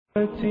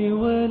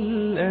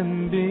والانبياء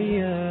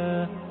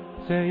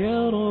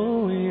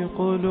سيروي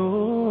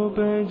قلوب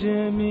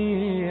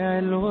جميع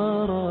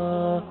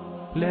الورى.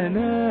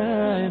 لنا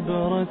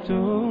عبرة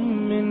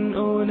من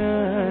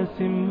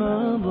أناس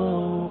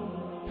مضوا،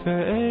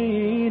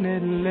 فأين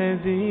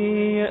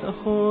الذي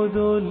يأخذ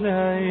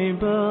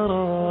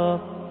العبرة؟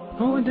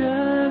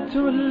 هداة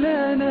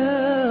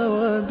لنا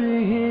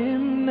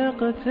وبهم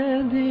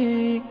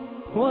نقتدي،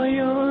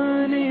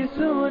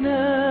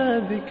 ويونسنا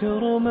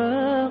ذكر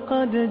ما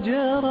قد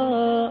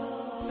جرى،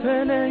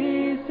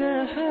 فليس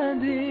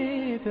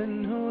حديثا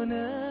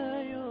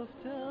هنا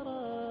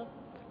يفترى.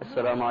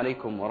 السلام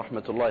عليكم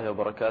ورحمة الله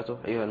وبركاته.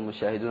 أيها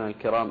المشاهدون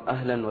الكرام،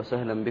 أهلا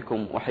وسهلا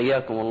بكم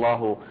وحياكم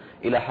الله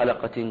إلى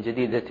حلقة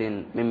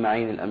جديدة من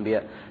معين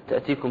الانبياء.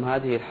 تأتيكم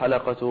هذه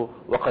الحلقة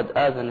وقد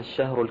آذن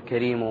الشهر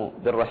الكريم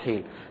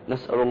بالرحيل.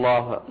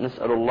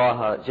 نسأل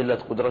الله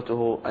جلت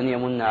قدرته أن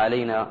يمن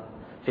علينا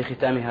في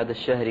ختام هذا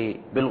الشهر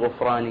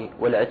بالغفران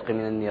والعتق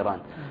من النيران.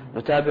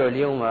 نتابع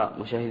اليوم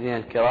مشاهدينا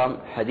الكرام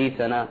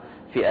حديثنا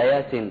في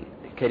آيات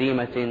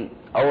كريمة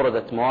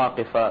أوردت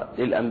مواقف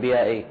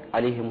للأنبياء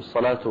عليهم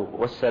الصلاة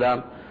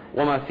والسلام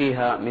وما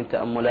فيها من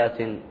تأملات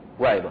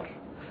وعبر.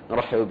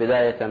 نرحب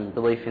بداية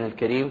بضيفنا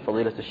الكريم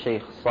فضيلة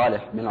الشيخ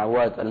صالح بن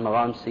عواد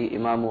المغامسي،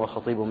 إمام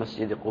وخطيب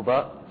مسجد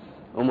قباء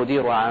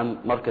ومدير عام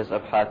مركز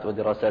أبحاث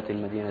ودراسات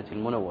المدينة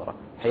المنورة.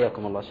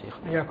 حياكم الله شيخ.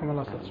 حياكم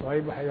الله أستاذ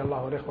صهيب، وحيا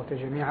الله الإخوة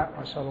جميعا،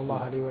 وأسأل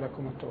الله لي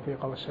ولكم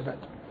التوفيق والسداد.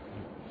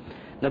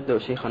 نبدأ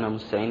شيخنا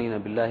مستعينين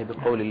بالله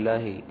بقول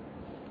الله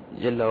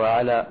جل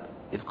وعلا: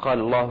 إذ قال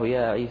الله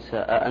يا عيسى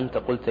أأنت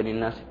قلت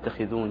للناس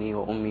اتخذوني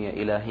وأمي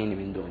إلهين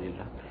من دون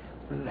الله.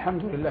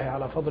 الحمد لله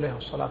على فضله،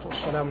 والصلاة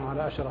والسلام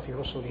على أشرف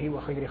رسله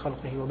وخير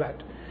خلقه، وبعد.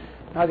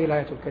 هذه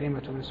الآية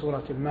الكريمة من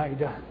سورة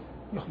المائدة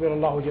يخبر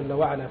الله جل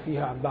وعلا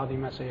فيها عن بعض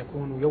ما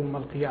سيكون يوم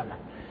القيامة،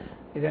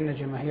 إذ أن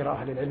جماهير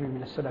أهل العلم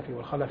من السلف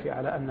والخلف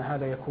على أن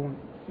هذا يكون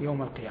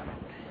يوم القيامة.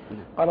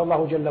 قال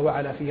الله جل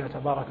وعلا فيها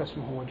تبارك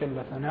اسمه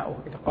وجل ثناؤه: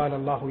 إذ قال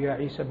الله يا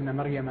عيسى ابن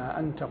مريم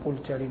أنت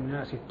قلت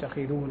للناس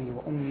اتخذوني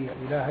وأمي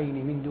إلهين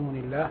من دون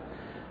الله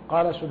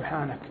قال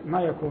سبحانك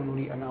ما يكون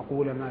لي أن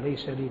أقول ما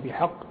ليس لي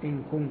بحق،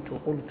 إن كنت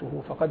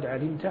قلته فقد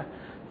علمته،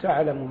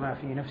 تعلم ما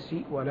في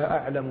نفسي ولا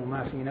أعلم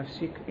ما في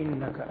نفسك،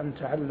 إنك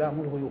أنت علام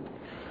الغيوب.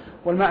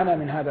 والمعنى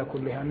من هذا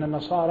كله أن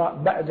النصارى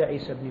بعد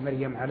عيسى ابن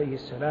مريم عليه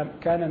السلام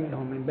كان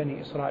منهم من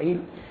بني إسرائيل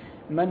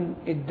من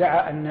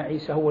ادعى أن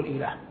عيسى هو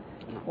الإله،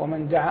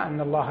 ومن ادعى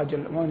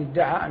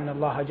أن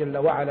الله جل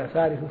وعلا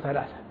ثالث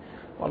ثلاثة،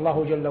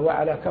 والله جل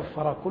وعلا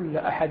كفر كل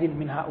أحد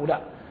من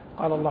هؤلاء.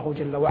 قال الله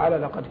جل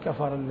وعلا: لقد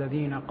كفر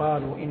الذين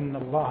قالوا إن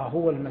الله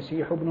هو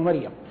المسيح ابن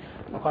مريم.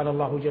 وقال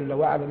الله جل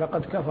وعلا: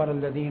 لقد كفر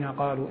الذين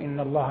قالوا إن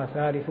الله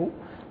ثالث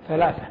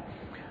ثلاثة.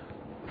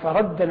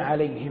 فردا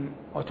عليهم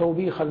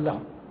وتوبيخا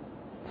لهم،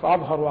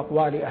 فأظهر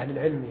أقوال أهل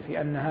العلم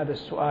في أن هذا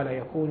السؤال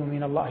يكون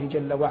من الله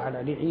جل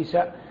وعلا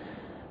لعيسى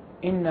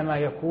إنما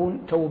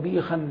يكون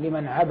توبيخا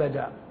لمن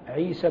عبد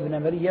عيسى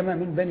ابن مريم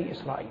من بني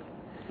إسرائيل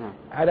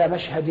على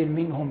مشهد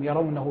منهم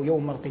يرونه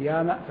يوم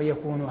القيامة،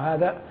 فيكون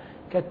هذا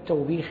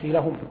كالتوبيخ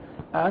لهم: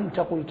 أأنت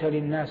قلت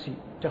للناس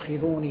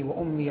اتخذوني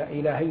وأمي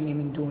إلهين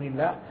من دون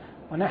الله.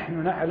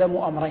 ونحن نعلم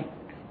أمرين: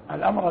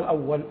 الأمر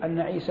الأول أن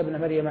عيسى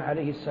ابن مريم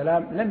عليه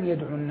السلام لم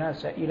يدعو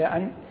الناس إلى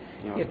أن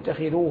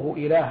يتخذوه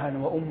إلها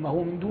وأمه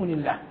من دون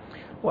الله.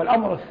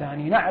 والأمر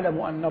الثاني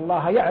نعلم أن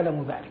الله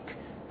يعلم ذلك،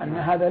 أن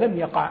هذا لم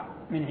يقع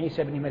من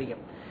عيسى ابن مريم.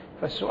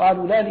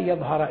 فالسؤال لا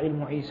ليظهر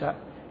علم عيسى،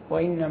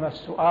 وإنما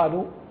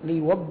السؤال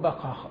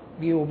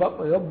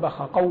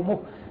ليوبخ قومه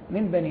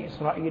من بني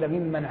إسرائيل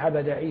ممن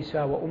عبد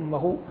عيسى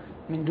وأمه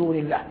من دون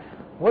الله.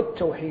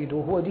 والتوحيد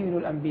هو دين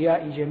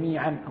الأنبياء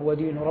جميعا، هو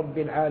دين رب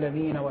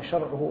العالمين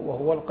وشرعه،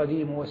 وهو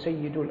القديم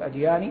وسيد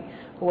الأديان،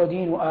 هو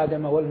دين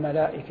آدم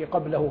والملائكة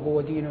قبله،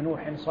 هو دين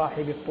نوح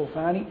صاحب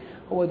الطوفان،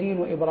 هو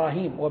دين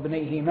إبراهيم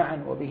وابنيه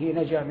معا، وبه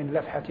نجا من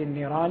لفحة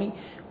النيران،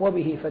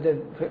 وبه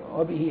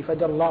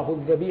فدى الله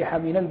الذبيح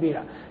من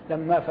البلا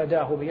لما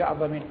فداه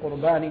بأعظم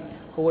القربان،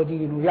 هو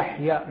دين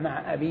يحيى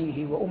مع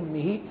أبيه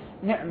وأمه،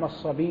 نعم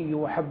الصبي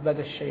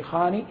وحبذا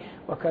الشيخان،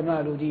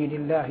 وكمال دين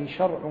الله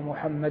شرع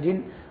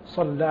محمد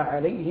صلى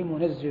عليه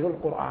منزل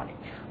القرآن.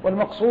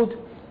 والمقصود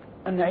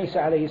أن عيسى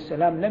عليه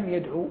السلام لم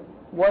يدعو،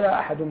 ولا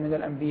أحد من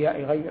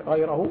الأنبياء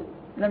غيره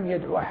لم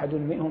يدعو أحد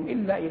منهم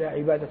إلا إلى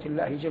عبادة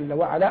الله جل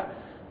وعلا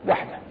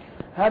وحده.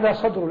 هذا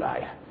صدر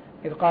الآية: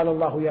 إذ قال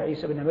الله يا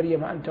عيسى ابن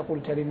مريم أنت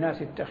قلت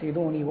للناس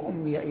اتخذوني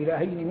وأمي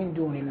إلهين من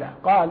دون الله.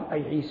 قال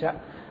أي عيسى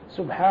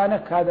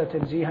سبحانك، هذا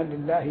تنزيها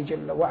لله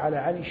جل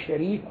وعلا عن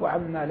الشريك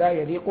وعما لا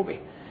يليق به.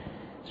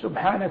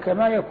 سبحانك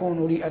ما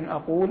يكون لي أن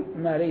أقول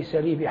ما ليس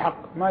لي بحق.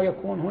 ما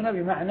يكون هنا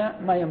بمعنى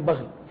ما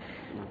ينبغي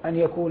أن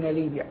يكون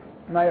لي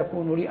ما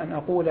يكون لي أن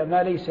أقول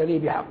ما ليس لي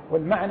بحق،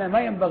 والمعنى ما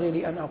ينبغي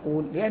لي أن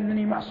أقول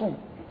لأنني معصوم،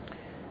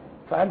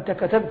 فأنت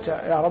كتبت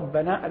يا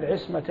ربنا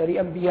العصمة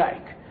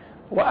لأنبيائك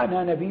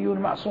وأنا نبي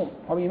معصوم،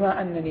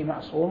 وبما أنني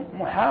معصوم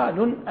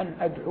محال أن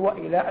أدعو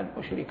إلى أن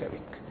أشرك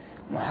بك،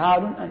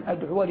 محال أن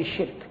أدعو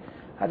للشرك،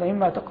 هذا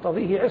مما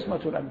تقتضيه عصمة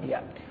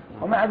الأنبياء.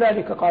 ومع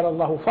ذلك قال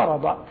الله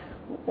فرض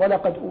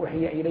ولقد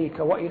أوحي إليك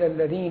وإلى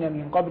الذين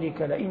من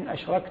قبلك لئن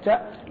أشركت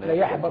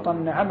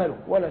ليحبطن عملك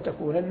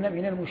ولتكونن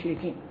من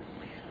المشركين.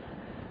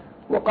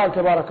 وقال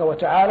تبارك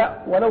وتعالى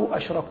ولو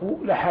أشركوا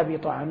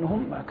لحبط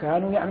عنهم ما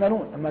كانوا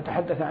يعملون لما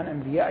تحدث عن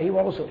أنبيائه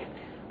ورسله.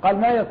 قال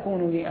ما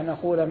يكون لي أن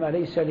أقول ما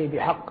ليس لي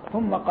بحق،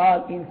 ثم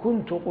قال إن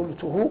كنت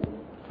قلته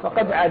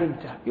فقد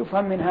علمته.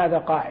 يفهم من هذا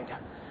قاعدة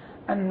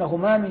أنه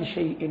ما من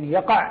شيء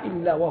يقع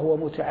إلا وهو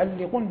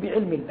متعلق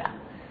بعلم الله،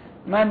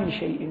 ما من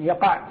شيء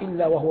يقع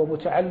إلا وهو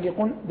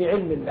متعلق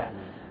بعلم الله،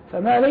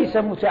 فما ليس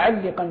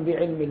متعلقا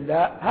بعلم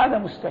الله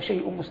هذا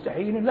شيء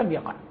مستحيل لم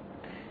يقع.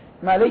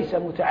 ما ليس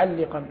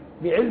متعلقا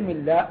بعلم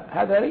الله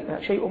هذا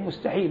شيء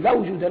مستحيل لا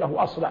وجود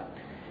له أصلا،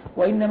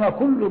 وإنما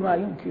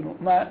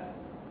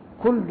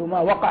كل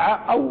ما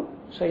وقع أو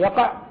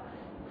سيقع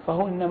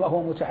فهو إنما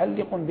هو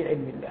متعلق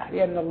بعلم الله،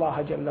 لأن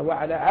الله جل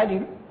وعلا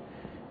علم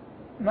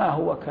ما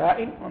هو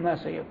كائن وما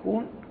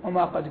سيكون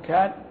وما قد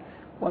كان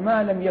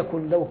وما لم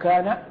يكن لو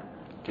كان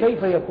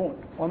كيف يكون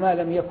وما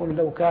لم يكن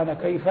لو كان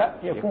كيف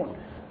يكون.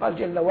 قال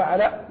جل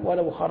وعلا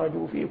ولو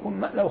خرجوا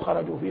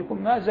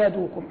فيكم ما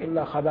زادوكم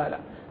إلا خبالا،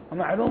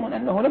 ومعلوم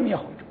أنه لم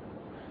يخرجوا،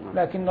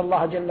 لكن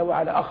الله جل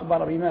وعلا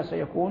أخبر بما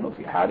سيكون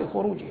في حال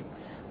خروجهم،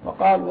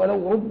 وقال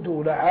ولو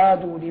ردوا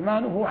لعادوا لما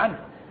نهوا عنه،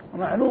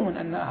 ومعلوم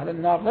أن أهل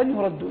النار لن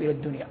يردوا إلى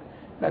الدنيا،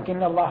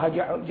 لكن الله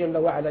جل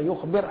وعلا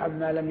يخبر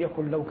عما لم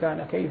يكن لو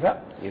كان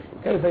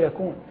كيف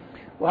يكون.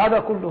 وهذا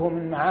كله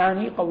من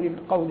معاني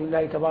قول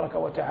الله تبارك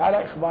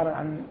وتعالى إخبارا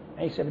عن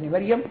عيسى بن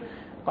مريم.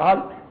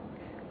 قال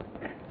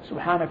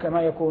سبحانك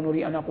ما يكون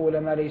لي أن أقول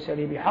ما ليس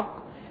لي بحق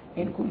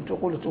إن كنت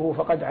قلته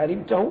فقد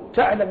علمته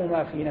تعلم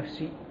ما في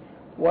نفسي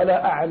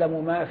ولا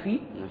أعلم ما في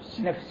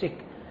نفسك.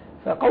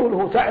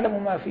 فقوله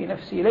تعلم ما في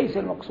نفسي ليس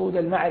المقصود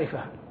المعرفة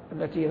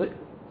التي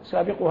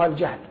سابقها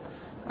الجهل،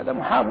 هذا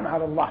محال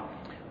على الله،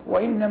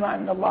 وإنما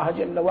أن الله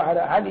جل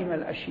وعلا علم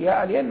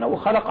الأشياء لأنه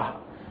خلقها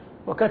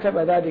وكتب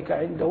ذلك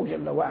عنده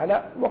جل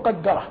وعلا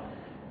وقدره.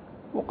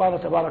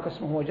 وقال تبارك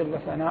اسمه وجل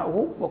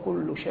ثناؤه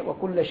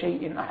وكل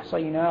شيء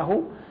أحصيناه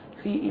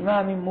في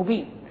إمام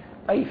مبين،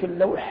 أي في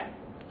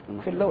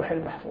اللوح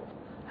المحفوظ.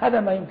 هذا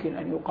ما يمكن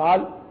أن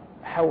يقال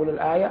حول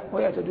الآية،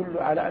 وهي تدل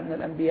على أن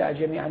الأنبياء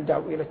جميعا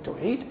دعوا إلى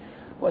التوحيد،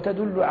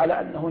 وتدل على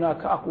أن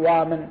هناك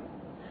أقواما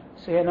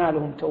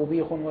سينالهم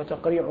توبيخ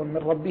وتقريع من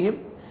ربهم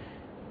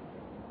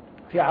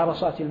في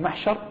عرصات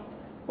المحشر،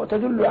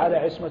 وتدل على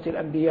عصمة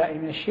الأنبياء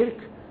من الشرك،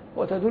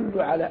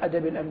 وتدل على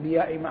أدب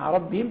الأنبياء مع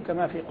ربهم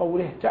كما في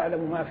قوله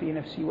تعلم ما في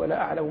نفسي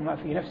ولا أعلم ما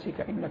في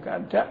نفسك إنك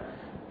أنت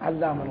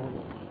علام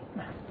الغيوب.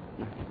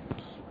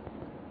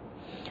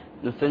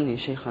 نثني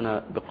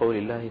شيخنا بقول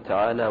الله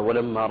تعالى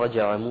ولما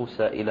رجع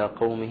موسى إلى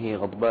قومه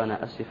غضبان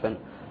أسفا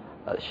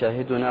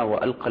شاهدنا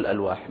وألقى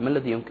الألواح، ما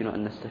الذي يمكن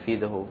أن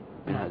نستفيده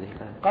من هذه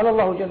الآية؟ قال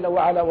الله جل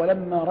وعلا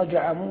ولما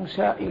رجع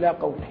موسى إلى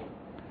قومه.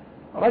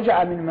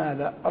 رجع من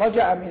ماذا؟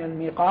 رجع من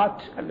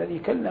الميقات الذي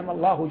كلم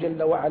الله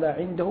جل وعلا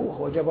عنده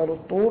وهو جبل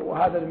الطور،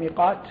 وهذا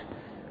الميقات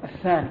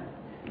الثاني.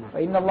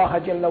 فإن الله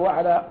جل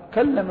وعلا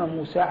كلم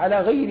موسى على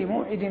غير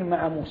موعد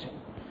مع موسى،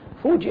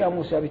 فوجئ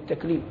موسى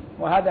بالتكليم،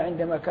 وهذا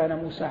عندما كان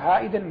موسى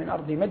عائدا من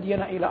أرض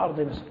مدين إلى أرض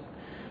مصر.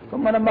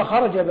 ثم لما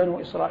خرج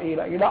بنو إسرائيل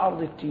إلى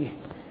أرض التيه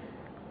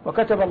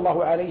وكتب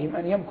الله عليهم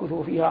أن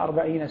يمكثوا فيها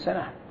 40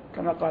 سنة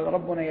كما قال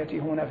ربنا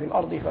يتيهون في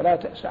الأرض فلا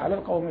تأس على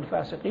القوم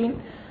الفاسقين،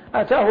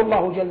 أتاه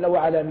الله جل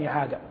وعلا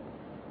ميعادا.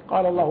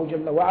 قال الله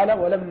جل وعلا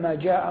ولما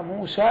جاء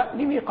موسى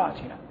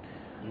لميقاتنا،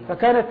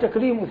 فكان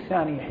التكليم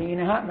الثاني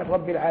حينها من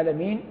رب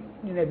العالمين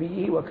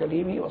لنبيه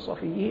وكليمه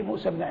وصفيه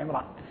موسى بن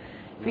عمران.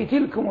 في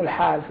تلكم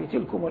الحال، في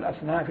تلكم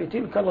الأثناء، في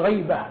تلك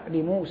الغيبة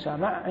لموسى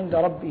عند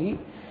ربه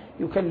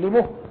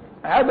يكلمه،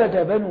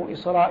 عبد بنو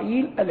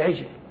إسرائيل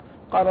العجل.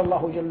 قال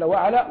الله جل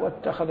وعلا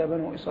واتخذ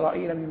بنو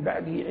إسرائيل من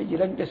بعده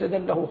عجلا جسدا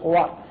له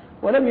خوار،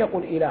 ولم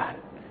يقل إلها،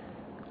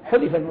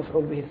 حذف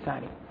المفعول به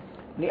الثاني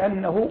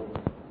لأنه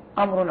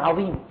أمر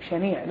عظيم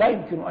شنيع لا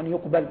يمكن أن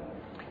يقبل.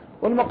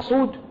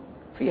 والمقصود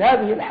في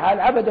هذه الحال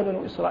عبد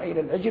بنو إسرائيل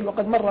العجل،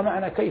 وقد مر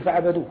معنا كيف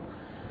عبدوه.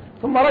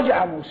 ثم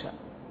رجع موسى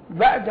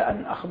بعد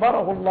أن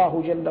أخبره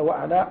الله جل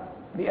وعلا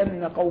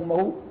بأن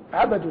قومه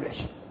عبدوا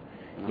العجل،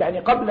 يعني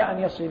قبل أن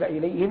يصل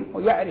إليهم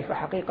ويعرف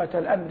حقيقة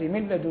الأمر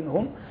من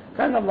لدنهم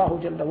كان الله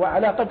جل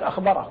وعلا قد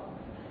أخبره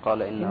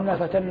قال إنا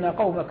فتنا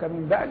قومك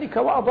من بعدك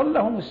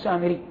وأضلهم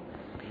السامري.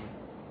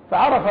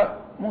 فعرف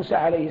موسى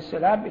عليه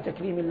السلام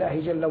بتكليم الله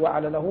جل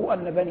وعلا له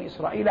أن بني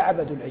إسرائيل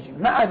عبدوا العجل.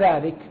 مع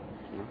ذلك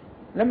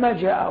لما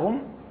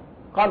جاءهم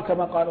قال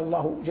كما قال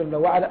الله جل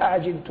وعلا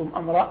أعجلتم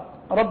أمر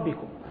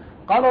ربكم،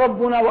 قال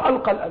ربنا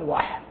وألقى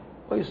الألواح.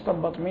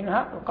 ويستنبط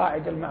منها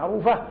القاعدة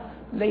المعروفة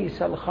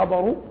ليس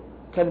الخبر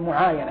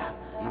كالمعاينة،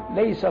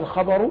 ليس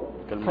الخبر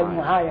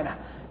كالمعاينة.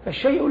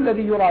 فالشيء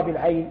الذي يرى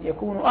بالعين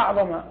يكون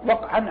أعظم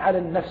وقعا على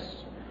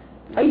النفس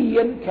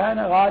أيا كان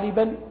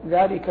غالبا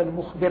ذلك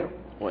المخبر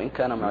وإن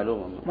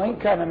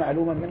كان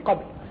معلوما من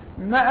قبل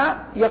مع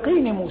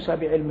يقين موسى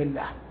بعلم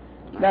الله،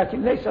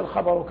 لكن ليس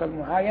الخبر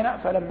كالمعاينة.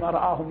 فلما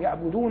رآهم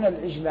يعبدون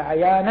العجل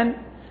عيانا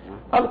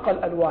ألقى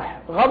الألواح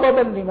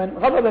غضبا لمن؟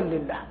 غضبا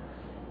لله.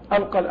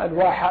 ألقى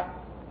الألواح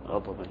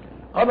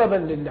غضبا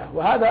لله.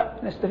 وهذا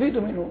نستفيد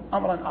منه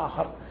أمرا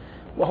آخر،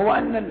 وهو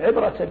أن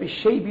العبرة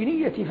بالشيء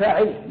بنية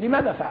فاعله،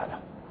 لماذا فعله.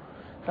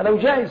 فلو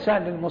جاء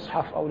إنسان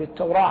للمصحف أو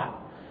للتوراة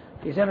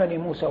في زمن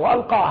موسى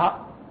وألقاها،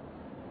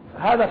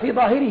 فهذا في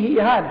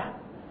ظاهره إهانة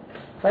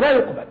فلا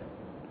يقبل.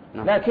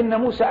 لكن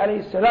موسى عليه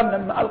السلام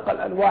لما ألقى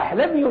الألواح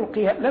لم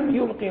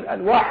يلقي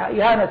الألواح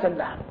إهانة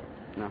لها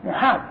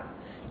محال،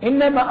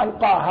 إنما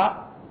ألقاها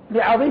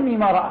لعظيم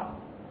ما رأى،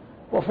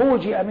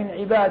 وفوجئ من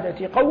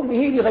عبادة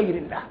قومه لغير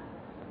الله،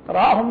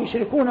 رآهم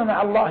يشركون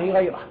مع الله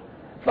غيره،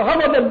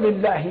 فغضبا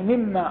لله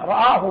مما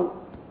رآه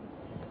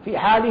في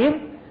حالهم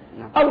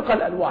ألقى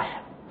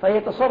الألواح،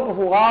 فيتصرف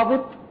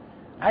غاضب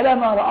على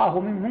ما رآه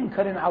من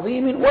منكر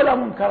عظيم، ولا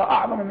منكر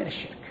أعظم من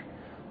الشرك،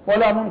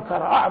 ولا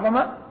منكر أعظم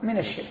من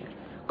الشرك.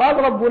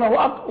 قال ربنا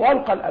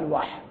وألقى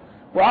الألواح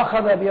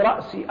وأخذ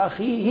برأس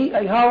أخيه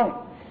أي هارون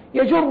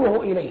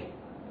يجره إليه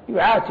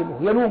يعاتبه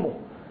يلومه،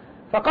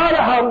 فقال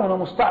هارون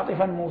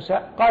مستعطفا موسى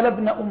قال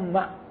ابن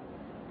أم.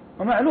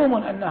 ومعلوم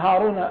أن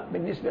هارون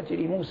بالنسبة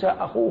لموسى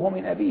أخوه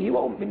من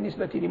أبيه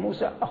بالنسبة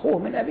لموسى أخوه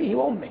من أبيه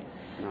وأمه،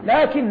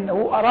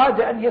 لكنه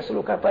أراد أن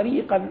يسلك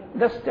طريقا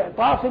ذا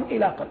استعطاف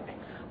إلى قلبه.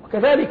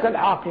 وكذلك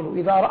العاقل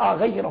إذا رأى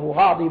غيره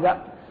غاضبا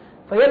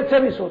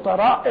فيلتمس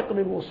طرائق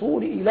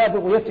للوصول إلى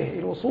بغيته،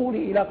 الوصول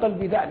إلى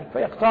قلب ذلك،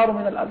 فيختار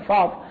من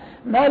الألفاظ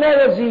ما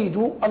لا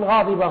يزيد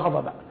الغاضب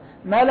غضبا،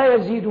 ما لا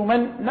يزيد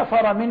من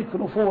نفر منك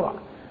نفورا.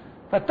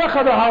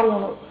 فاتخذ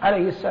هارون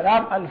عليه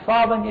السلام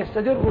ألفاظا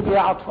يستدر بها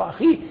عطف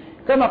أخيه،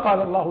 كما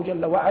قال الله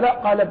جل وعلا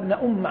قال ابن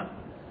أم،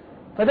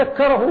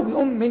 فذكره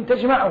بأم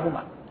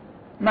تجمعهما،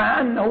 مع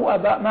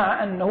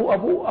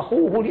أنه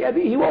أخوه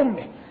لأبيه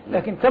وأمه،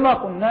 لكن كما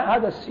قلنا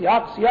هذا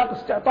السياق سياق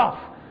استعطاف،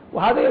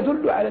 وهذا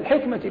يدل على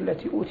الحكمة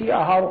التي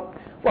أوتيها هارون،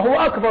 وهو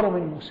أكبر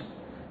من موسى.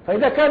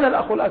 فإذا كان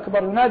الأخ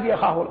الأكبر ينادي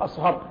أخاه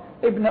الأصغر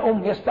ابن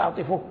أم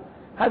يستعطفه،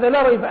 هذا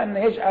لا ريب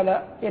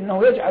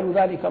أنه يجعل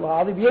ذلك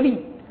الغاضب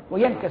يلين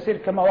وينكسر،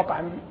 كما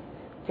وقع من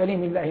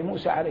كلام الله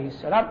موسى عليه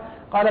السلام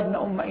قال ابن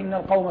أم إن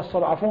القوم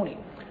استضعفوني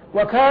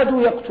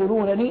وكادوا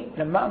يقتلونني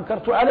لما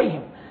أنكرت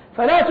عليهم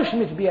فلا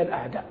تشمت بي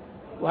الأعداء.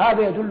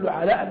 وهذا يدل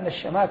على أن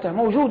الشماتة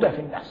موجودة في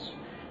الناس،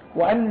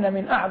 وأن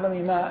من أعظم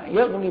ما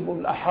يغلب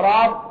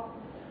الأحرار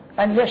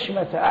أن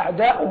يشمت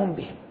أعداؤهم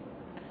بهم،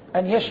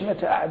 أن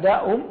يشمت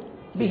أعداؤهم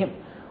بهم.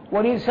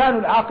 والإنسان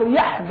العاقل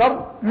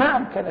يحذر ما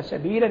أمكن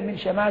سبيلا من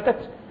شماتة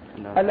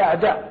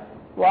الأعداء.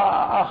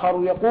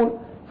 وآخر يقول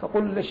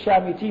فقل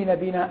للشامتين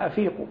بنا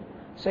أفيقوا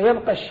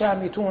سيلقى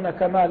الشامتون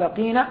كما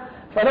لقينا،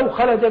 فلو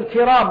خلد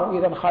الكرام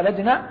إذا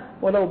خلدنا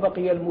ولو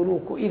بقي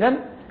الملوك إذا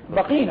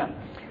بقينا.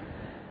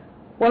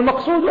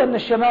 والمقصود أن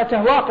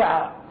الشماتة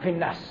واقعة في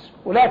الناس،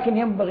 ولكن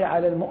ينبغي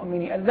على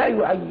المؤمن أن لا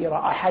يعير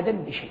أحدا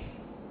بشيء،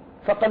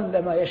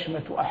 فقلما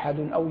يشمت أحد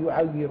أو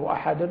يعير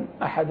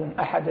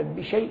أحدا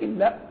بشيء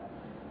إلا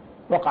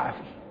وقع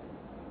فيه.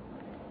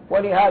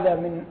 ولهذا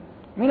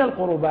من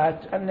القربات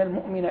أن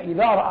المؤمن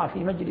إذا رأى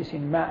في مجلس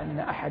ما أن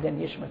أحدا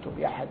يشمت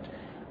بأحد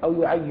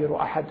أو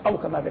يعير أحد أو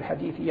كما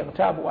بالحديث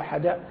يغتاب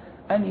أحدا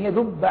أن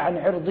يذب عن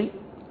عرض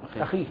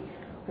أخيه.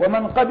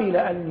 ومن قبل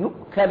أن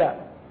يؤكل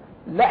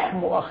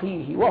لحم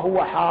أخيه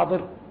وهو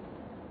حاضر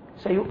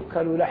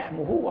سيؤكل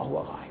لحمه وهو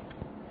غائب.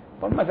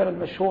 والمثل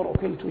المشهور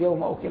أكلت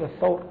يوم أكل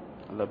الثور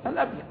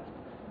الأبيض.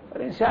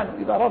 الإنسان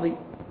إذا رضي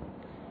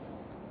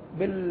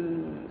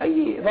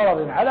بأي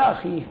ضرر على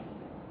أخيه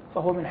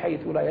فهو من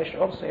حيث لا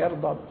يشعر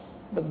سيرضى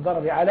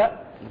بالضرر على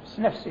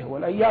نفسه،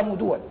 والأيام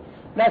دول.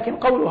 لكن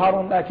قول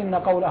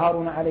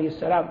هارون عليه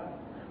السلام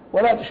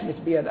ولا تشمت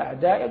بي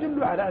الأعداء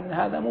يدل على أن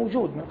هذا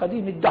موجود من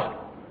قديم الدهر،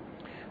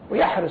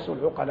 ويحرص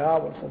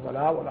العقلاء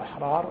والفضلاء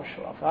والأحرار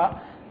والشرفاء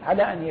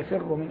على أن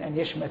يفروا من أن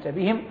يشمت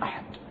بهم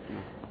أحد،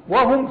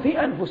 وهم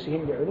في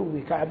أنفسهم لعلو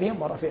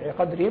كعبهم ورفيع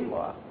قدرهم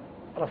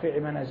ورفيع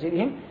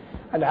منازلهم.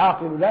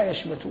 العاقل لا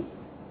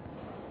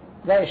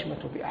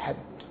يشمت بأحد،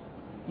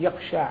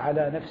 يخشى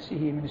على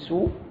نفسه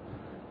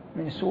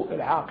من سوء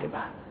العاقبة.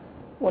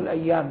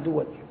 والأيام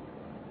دول،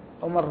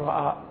 ومن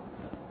رأى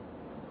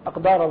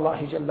أقدار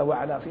الله جل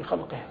وعلا في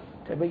خلقه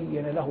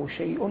تبين له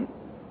شيء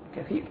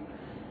كثير.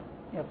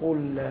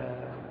 يقول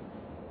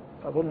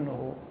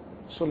أظنه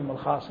سلم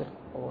الخاصر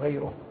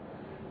وغيره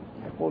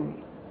يقول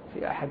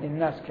في أحد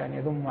الناس كان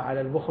يذم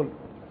على البخل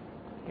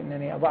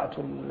إنني أضعت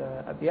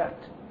الأبيات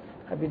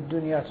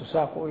فبالدنيا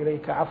تساق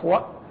إليك عفوا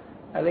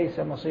أليس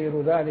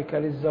مصير ذلك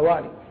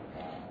للزوال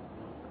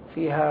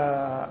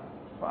فيها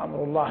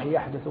وأمر الله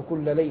يحدث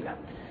كل ليلة.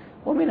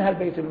 ومنها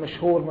البيت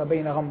المشهور ما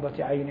بين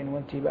غمضة عين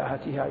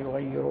وانتباهتها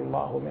يغير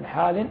الله من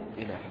حال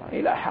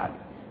إلى حال.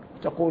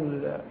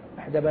 تقول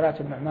إحدى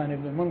بنات النعمان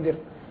بن المنذر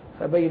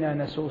فبين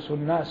نسوس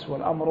الناس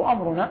والأمر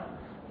أمرنا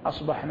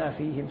أصبحنا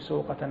فيهم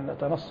سوقة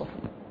نتنصف.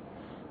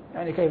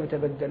 يعني كيف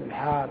تبدل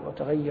الحال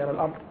وتغير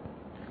الأمر.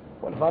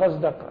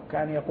 والفرزدق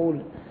كان يقول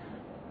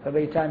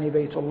فبيتان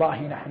بيت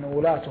الله نحن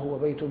ولاته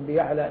وبيت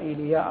بيعلى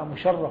إيلياء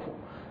مشرف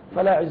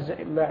فلا عز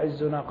إلا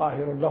عزنا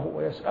قاهر له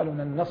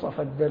ويسألنا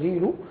النصف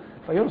الدليل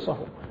فينصف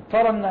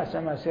ترى الناس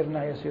ما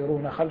سرنا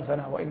يسيرون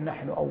خلفنا وإن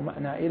نحن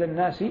أومأنا إلى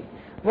الناس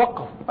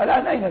وقفوا.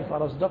 الآن أين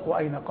الفرزدق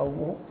وأين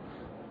قومه؟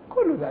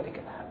 كل ذلك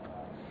ذهب.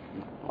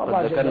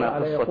 الله جل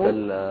وعلا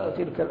يقول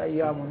وتلك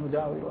الأيام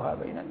نداولها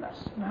بين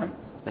الناس. نعم.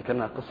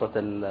 ذكرنا قصة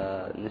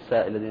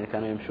النساء الذين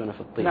كانوا يمشون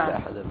في الطين.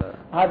 نعم.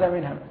 هذا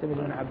منها معتمد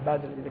بن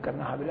عباد الذي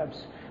ذكرناها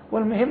بالأمس.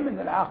 والمهم أن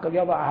العاقل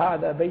يضع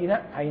هذا بين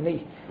عينيه.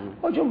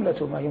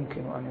 وجملة ما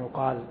يمكن أن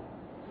يقال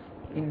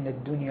إن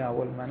الدنيا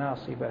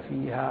والمناصب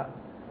فيها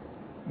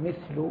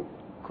مثل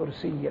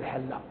كرسي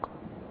الحلاق،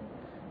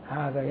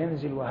 هذا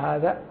ينزل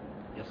وهذا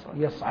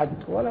يصعد،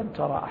 ولن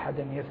ترى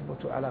أحدا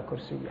يثبت على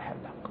كرسي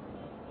حلاق.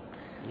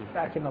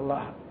 لكن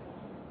الله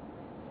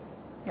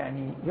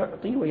يعني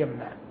يعطي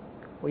ويمنع،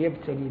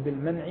 ويبتلي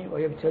بالمنع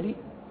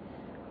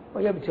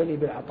ويبتلي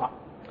بالعطاء.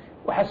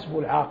 وحسب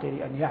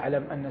العاقل أن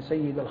يعلم أن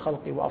سيد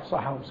الخلق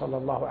وأفصحهم صلى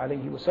الله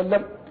عليه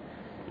وسلم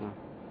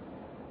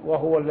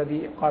وهو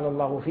الذي قال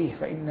الله فيه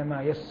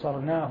فإنما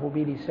يسرناه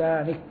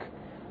بلسانك،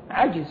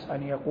 عجز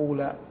أن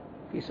يقول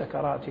في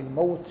سكرات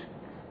الموت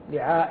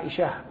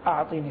لعائشة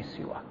أعطني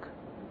السواك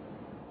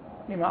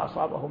لما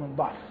أصابه من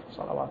ضعف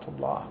صلوات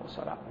الله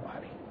وسلامه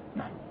عليه.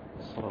 نعم.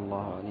 صلى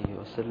الله عليه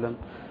وسلم.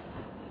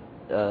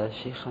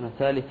 شيخنا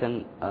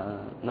ثالثا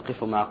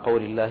نقف مع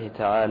قول الله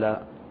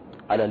تعالى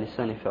على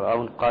لسان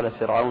فرعون: قال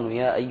فرعون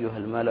يا أيها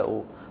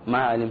الملأ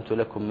ما علمت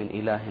لكم من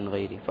إله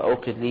غيري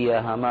فأوقد لي يا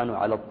هامان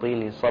على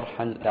الطين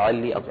صرحا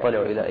لعلي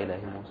أطلع إلى إله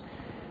موسى.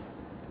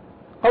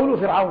 قول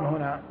فرعون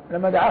هنا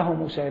لما دعاه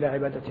موسى إلى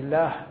عبادة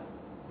الله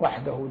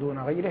وحده دون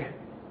غيره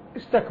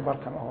استكبر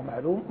كما هو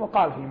معلوم،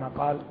 وقال فيما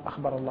قال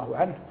أخبر الله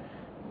عنه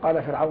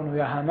قال فرعون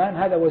يا هامان،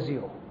 هذا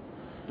وزيره،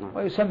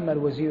 ويسمى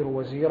الوزير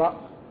وزيرا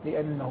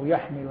لأنه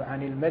يحمل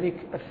عن الملك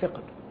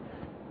الثقل،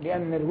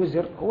 لأن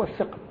الوزر هو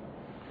الثقل.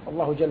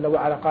 الله جل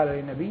وعلا قال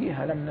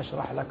لنبيه ألم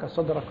نشرح لك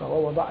صدرك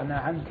ووضعنا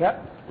عنك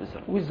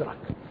وزرك.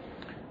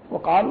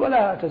 وقال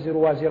ولا تزر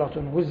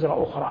وازرة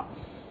وزر أخرى،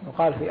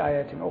 وقال في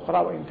آيات أخرى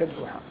وإن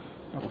تدعوها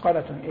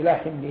مثقلة إلى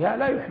حملها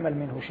لا يحمل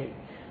منه شيء،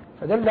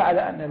 فدل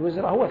على أن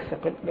الوزر هو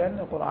الثقل، لأن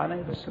القرآن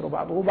يفسر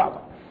بعضه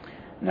بعضا.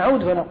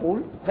 نعود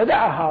فنقول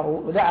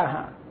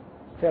فدعا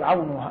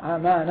فرعون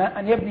وهامان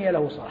أن يبني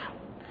له صرحا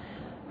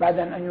بعد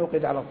أن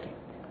يوقد على الطين.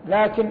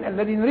 لكن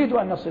الذي نريد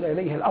أن نصل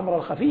إليه الأمر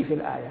الخفي في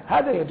الآية،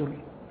 هذا يدل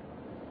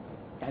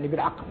يعني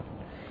بالعقل.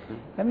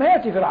 لما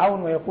يأتي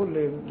فرعون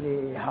ويقول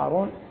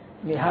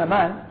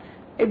لهامان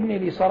ابني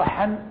لي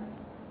صرحا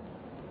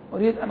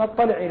أريد أن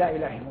أطلع إلى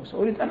إله موسى،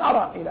 أريد أن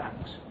أرى إله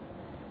موسى،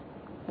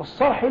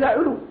 والصرح لا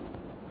علو،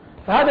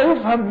 فهذا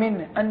يفهم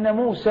منه أن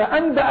موسى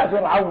أنبأ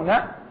فرعون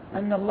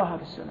أن الله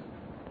في السماء.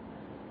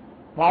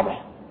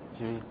 واضح؟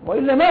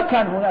 وإلا ما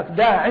كان هناك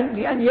داع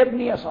لأن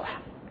يبني صرحا.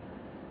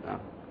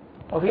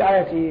 وفي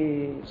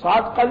آية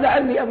صاد قال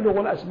لعلي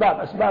أبلغ الأسباب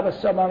أسباب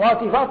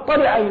السماوات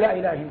فأطلع إلى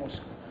إله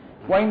موسى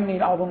وإني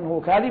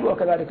لأظنه كاذب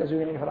وكذلك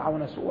زين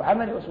لفرعون سوء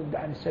عمل وسد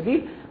عن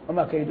السبيل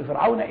وما كيد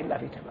فرعون إلا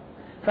في تباب.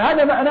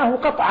 فهذا معناه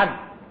قطعا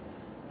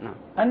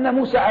أن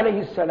موسى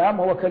عليه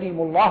السلام هو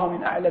كليم الله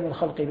من أعلم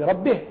الخلق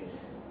بربه،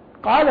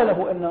 قال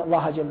له أن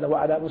الله جل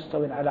وعلا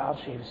مستو على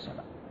عرشه في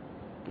السماء،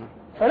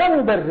 فلا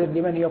مبرر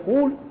لمن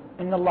يقول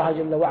إن الله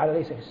جل وعلا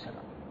ليس في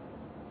السماء.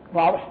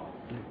 واضح؟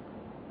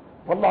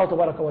 والله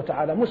تبارك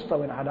وتعالى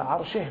مستو على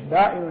عرشه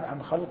بائن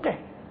عن خلقه،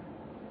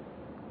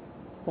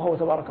 وهو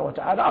تبارك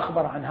وتعالى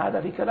أخبر عن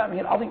هذا في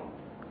كلامه العظيم،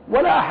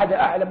 ولا أحد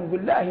أعلم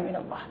بالله من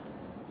الله.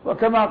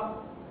 وكما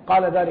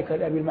قال ذلك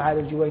لأبي المعالي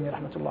الجويني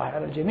رحمة الله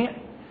على الجميع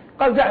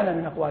قال دعنا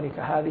من أقوالك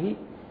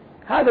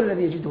هذا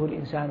الذي يجده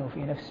الإنسان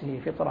في نفسه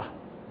فطرة،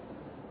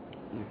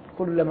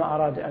 كلما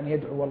أراد أن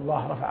يدعو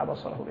الله رفع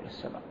بصره إلى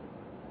السماء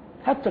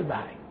حتى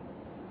البهائم.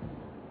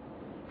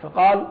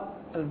 فقال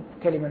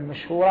الكلمة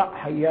المشهورة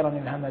حيرني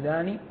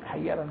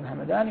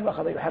الهمداني،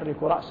 وأخذ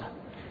يحرك رأسه،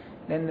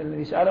 لأن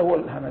الذي سأله هو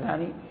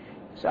الهمداني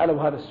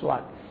سأله هذا السؤال.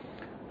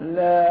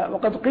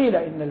 وقد قيل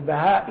إن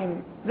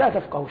البهائم لا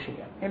تفقه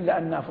شيئا إلا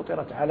أنها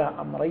فطرت على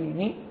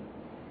أمرين: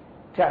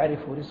 تعرف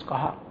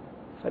رزقها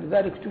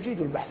فلذلك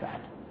تجيد البحث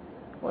عنه،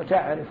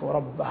 وتعرف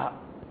ربها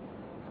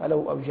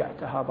فلو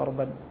أوجعتها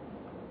ضربا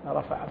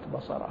لرفعت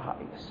بصرها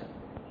إلى السماء.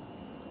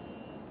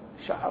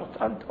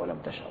 شعرت أنت ولم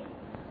تشعر،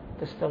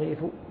 تستغيث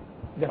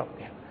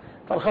بربها.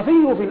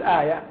 فالخفي في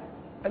الآية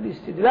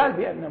الاستدلال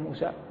بأن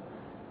موسى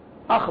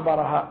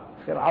أخبرها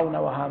فرعون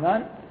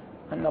وهامان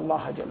أن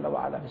الله جل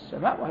وعلا في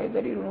السماء، وهي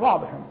دليل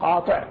واضح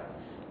قاطع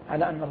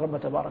على أن الرب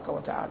تبارك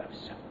وتعالى في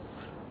السماء.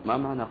 ما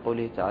معنى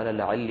قوله تعالى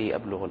لعلي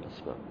أبلغ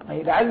الأسباب؟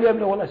 أي لعلي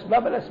أبلغ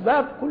الأسباب،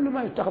 الأسباب كل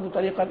ما يتخذ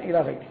طريقا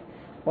إلى غيره،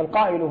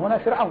 والقائل هنا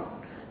فرعون.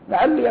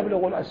 لعلي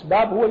أبلغ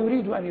الأسباب هو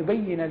يريد أن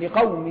يبين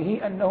لقومه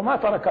أنه ما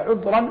ترك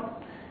عذرا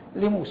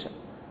لموسى،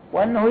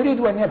 وأنه يريد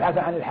أن يبحث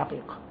عن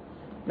الحقيقة.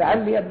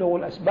 لعلي أبلغ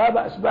الأسباب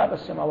أسباب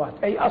السماوات،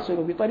 أي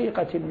أصل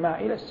بطريقة ما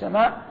إلى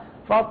السماء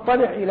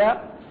فأطلع إلى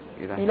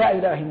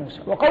إله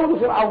موسى. وقول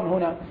فرعون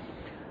هنا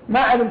ما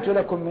علمت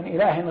لكم من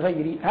إله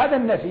غيري، هذا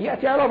النفي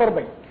يأتي على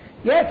ضربين: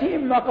 يأتي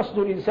إما قصد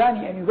الإنسان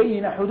أن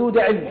يبين حدود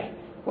علمه،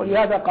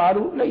 ولهذا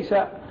قالوا ليس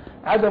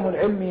عدم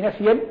العلم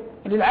نفيا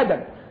للعدم،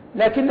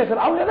 لكن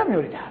فرعون لم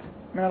يرد هذا،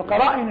 من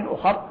القرائن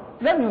الأخرى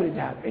لم يرد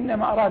هذا،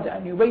 إنما أراد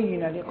أن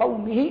يبين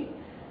لقومه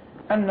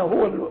أنه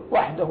هو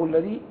وحده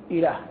الذي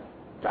إله.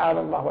 تعالى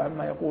الله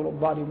عما يقول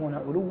الظالمون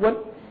علوا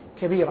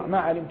كبيرا ما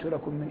علمت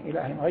لكم من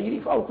إله غيري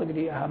فأوقد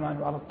لي يا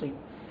هامان على الطين.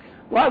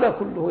 وهذا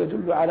كله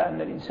يدل على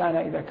أن الإنسان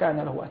إذا كان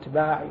له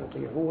أتباع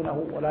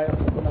يطيعونه ولا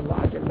يتركون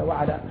الله جل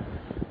وعلا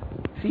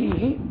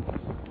فيه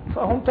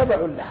فهم تبع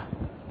له.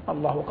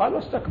 الله قال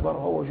واستكبر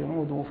هو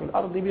وجنوده في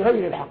الأرض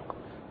بغير الحق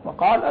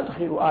وقال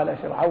أدخلوا آل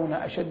فرعون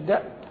أشد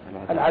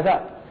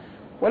العذاب،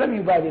 ولم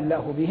يبال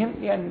الله بهم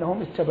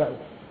لأنهم اتبعوا،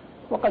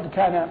 وقد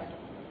كان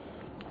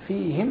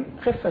فيهم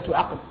خفة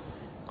عقل.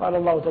 قال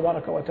الله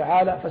تبارك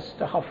وتعالى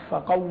فاستخف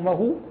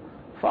قومه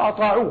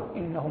فأطاعوه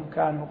إنهم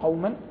كانوا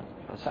قوما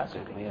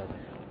فاسقين.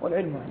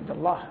 والعلم عند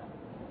الله،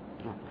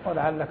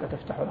 ولعلك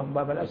تفتح لهم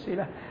باب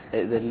الأسئلة.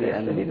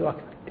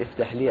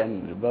 افتح لي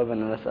عن باب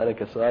أن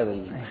أسألك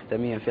سؤالا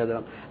ختاميا في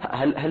هذا.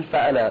 هل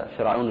فعل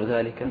فرعون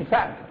ذلك؟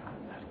 فعل،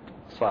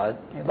 صعد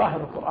ظاهر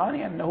القرآن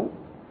أنه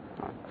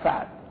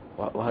فعل،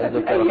 وهل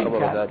ذكر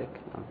خبر ذلك؟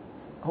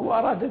 هو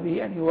أراد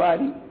به أن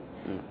يوالي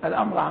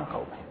الأمر عن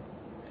قومه،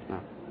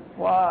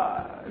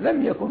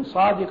 ولم يكن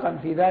صادقا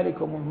في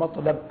ذلكم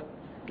المطلب،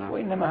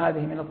 وإنما هذه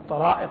من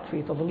الطرائق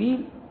في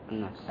تضليل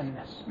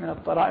الناس، من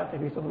الطرائق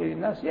في تضليل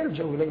الناس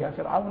يلجأ إليها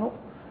فرعون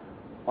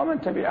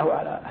ومن تبعه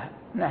على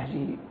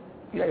نهجه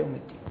إلى يوم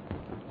الدين.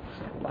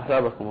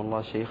 أثابكم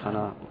الله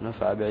شيخنا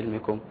ونفع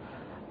بعلمكم.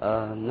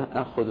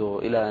 نأخذ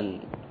إلى أن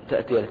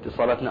تأتي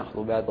الاتصالات،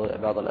 نأخذ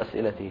بعض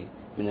الأسئلة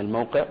من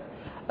الموقع.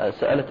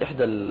 سألت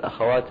إحدى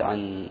الأخوات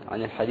عن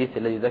الحديث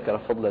الذي ذكر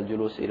فضل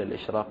الجلوس إلى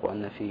الإشراق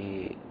وأن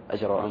فيه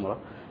أجر وعمرة.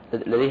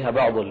 لديها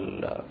بعض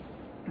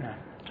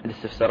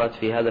الاستفسارات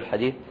في هذا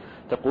الحديث.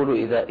 تقول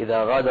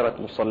إذا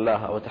غادرت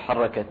مصلاها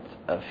وتحركت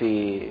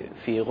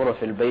في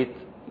غرف البيت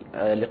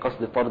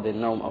لقصد طرد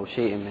النوم أو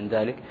شيء من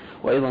ذلك.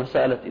 وأيضا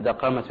سألت إذا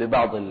قامت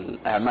ببعض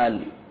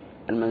الأعمال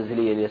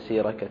المنزلية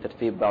اليسيرة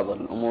كترتيب بعض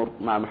الأمور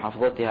مع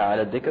محافظتها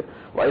على الذكر،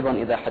 وأيضا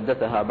إذا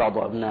حدثها بعض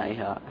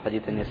أبنائها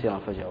حديثا يسيرا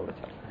فجاوبت.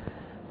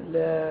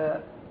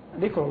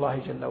 ذكر الله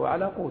جل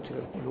وعلا قوت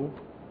للقلوب،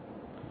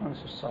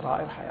 أنس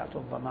السرائر، حياة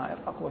الضمائر،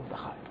 أقوى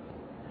الذخائر.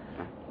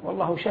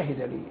 والله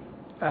شهد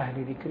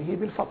لأهل ذكره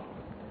بالفضل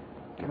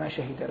كما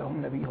شهد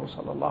لهم نبيه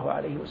صلى الله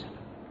عليه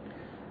وسلم.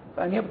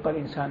 فأن يبقى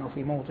الإنسان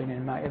في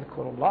موطن ما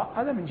يذكر الله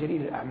هذا من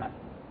جليل الأعمال.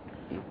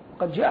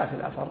 قد جاء في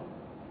الأثر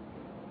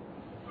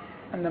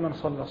أن من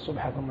صلى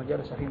الصبح ثم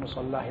جلس في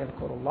مصلاه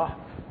يذكر الله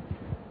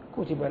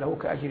كتب له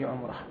كأجر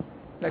عمره،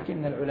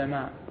 لكن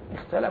العلماء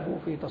اختلفوا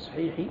في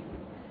تصحيح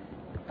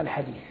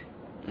الحديث.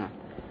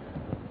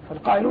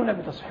 فالقائلون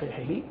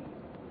بتصحيحه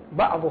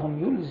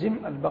بعضهم يلزم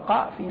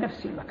البقاء في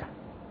نفس المكان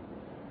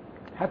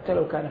حتى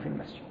لو كان في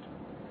المسجد،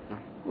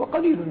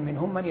 وقليل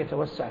منهم من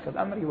يتوسع في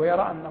الأمر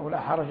ويرى أنه لا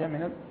حرج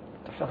من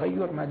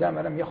التغير ما دام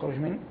لم يخرج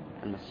من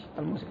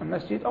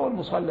المسجد أو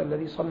المصلى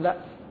الذي صلى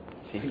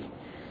فيه.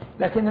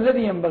 لكن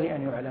الذي ينبغي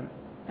أن يعلم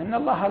أن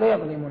الله لا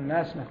يظلم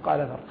الناس مثقال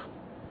ذرة،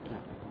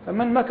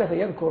 فمن مكث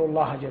يذكر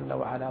الله جل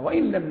وعلا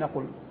وإن لم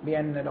نقل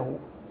بأن له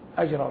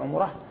أجر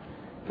عمره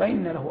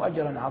فإن له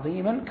أجرا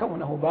عظيما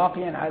كونه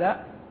باقيا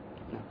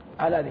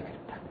على ذكر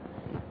الله.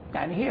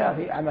 يعني هي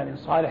في عمل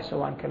صالح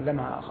سواء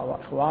كلمها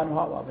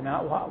إخوانها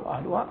وأبناؤها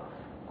وأهلها،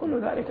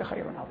 كل ذلك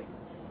خير عظيم.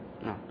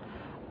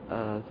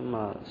 ثم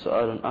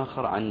سؤال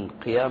آخر عن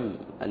قيام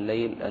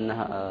الليل،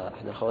 أنها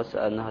أحد الأخوات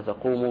أنها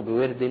تقوم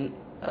بورد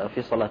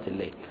في صلاة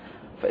الليل،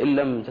 فإن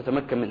لم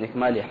تتمكن من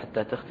إكماله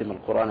حتى تختم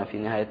القرآن في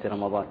نهاية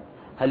رمضان،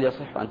 هل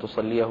يصح أن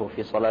تصليه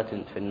في صلاة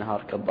في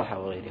النهار كالضحى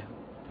وغيرها؟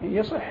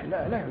 يصح،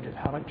 لا يوجد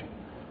حرج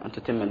أن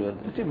تتم الورد،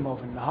 تتمه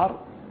في النهار،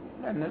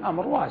 لأن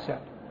الأمر واسع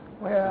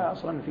وهي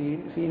أصلا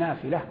في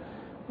نافلة،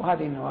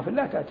 وهذه النوافل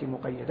لا تأتي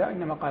مقيدة،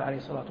 إنما قال عليه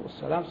الصلاة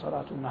والسلام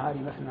صلاة النهار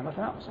مثنى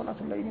مثنى وصلاة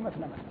الليل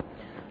مثنى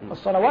مثنى.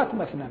 الصلوات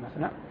مثنى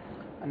مثنى،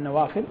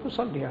 النوافل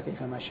تصليها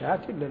كيفما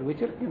شاءت، إلا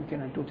الوتر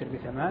يمكن أن توتر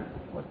ب8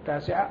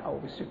 والتاسعة أو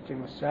ب6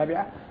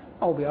 والسابعة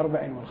أو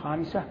ب4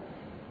 والخامسة،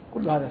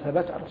 كل هذا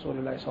ثبت عن رسول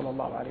الله صلى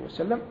الله عليه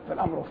وسلم،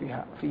 فالأمر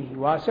فيه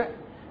واسع.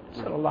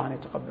 نسأل الله أن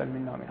يتقبل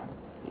منا ومنهم.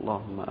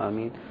 اللهم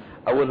آمين.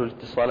 أول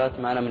الاتصالات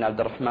معنا من عبد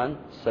الرحمن.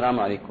 السلام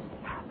عليكم.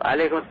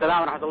 وعليكم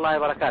السلام ورحمة الله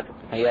وبركاته.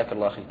 حياك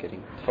الله أخي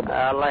الكريم، تفضل.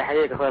 الله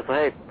يحييك أخوي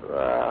صهيب.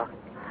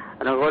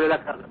 أنا أقول لك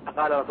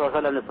قال الرسول صلى الله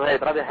عليه وسلم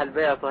لصهيب ربح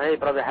البيع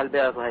صهيب، ربح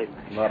البيع صهيب.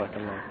 بارك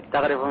الله.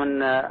 تغرف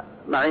من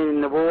معين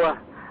النبوة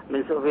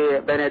من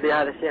في بين يدي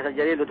هذا الشيخ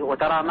الجليل،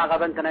 وترى ما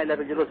غبنتنا إلا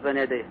بالجلوس بين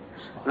يديه.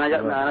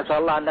 نسأل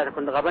الله أن لا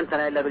تكون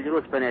غبنتنا إلا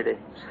بالجلوس بين يديه.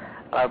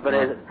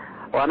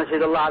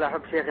 ونشهد الله على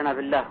حب شيخنا في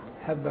الله.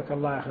 حبك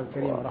الله يا أخي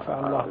الكريم، رفع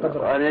الله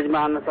قدرك. وأن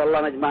يجمعنا، نسأل الله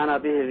أن يجمعنا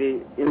به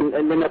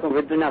إن لم يكن في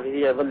الدنيا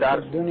في ظل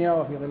عرش. في الدنيا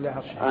وفي ظل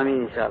عرشه.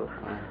 آمين إن شاء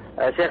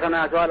الله.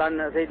 شيخنا سؤال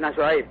عن سيدنا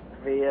شعيب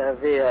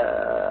في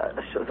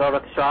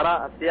سورة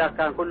الشعراء، السياق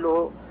كان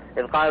كله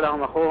إذ قال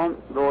لهم أخوهم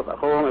لوط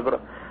أخوهم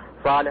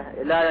صالح،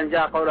 لا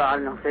ينجا قوله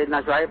عن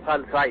سيدنا شعيب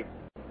قال شعيب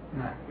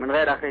من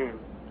غير أخيهم.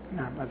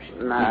 نعم أبشر.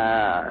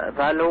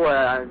 فهل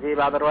هو في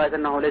بعض الروايات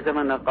أنه ليس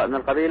من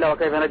القبيلة،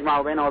 وكيف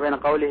نجمع بينه وبين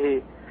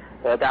قوله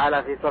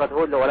تعالى في سورة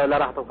هود ولولا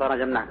رحمتك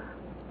لرجمناك؟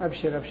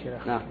 أبشر أبشر.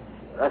 نعم.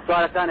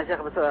 السؤال الثاني شيخ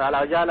على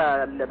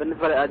عجالة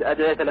بالنسبة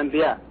لأدعية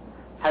الانبياء،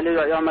 هل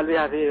يعمل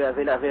بها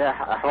في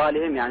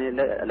أحوالهم، يعني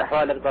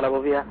الأحوال التي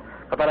طلبوا فيها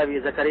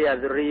كطلب زكريا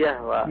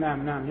الذرية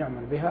نعم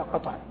يعمل بها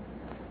قطعا.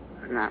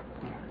 نعم.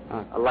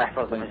 الله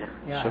يحفظك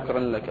يا شيخ. شكرا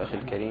لك أخي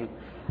الكريم.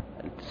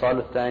 الاتصال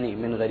الثاني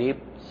من غريب.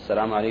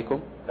 السلام عليكم.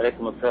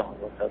 عليكم السلام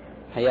ورحمة الله.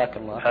 حياك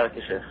الله. حياك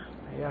يا شيخ.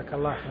 حياك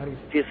الله غريب.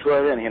 في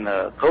سؤالين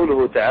هنا.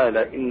 قوله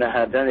تعالى إن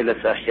هذان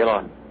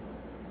لساحران،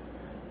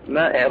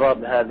 ما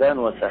إعراب هذان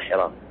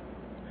وساحران؟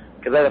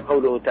 كذلك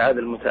قوله تعالى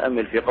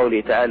المتأمل في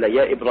قوله تعالى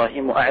يا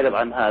إبراهيم أعرض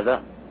عن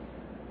هذا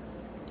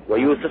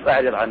ويوسف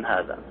أعرض عن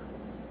هذا.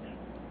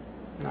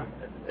 نعم.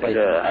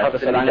 طيب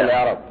حرف عن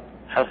الإعراب.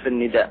 حرف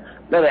النداء.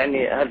 لا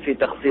يعني هل في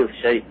تخصيص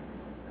شيء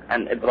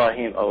عن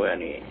إبراهيم أو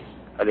يعني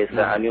أليس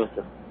نعم. عن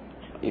يوسف؟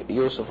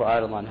 يوسف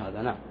أعرض عن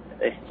هذا. نعم.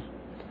 إيه.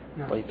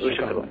 طيب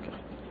شكرا لك.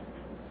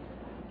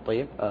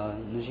 طيب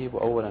نجيب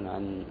أولا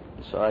عن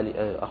سؤال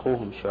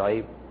أخوهم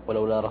شعيب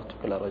ولولا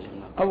رهتك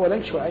لرجمنا.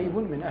 أولا شعيب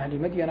من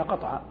أهل مدين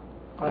قطعا،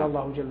 قال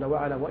الله جل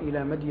وعلا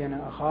وإلى مدين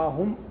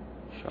أخاهم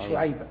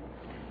شعيبا،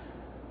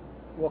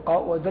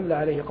 ودل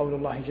عليه قول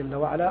الله جل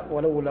وعلا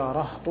ولولا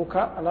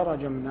رهطك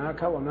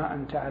لرجمناك وما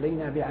أنت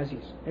علينا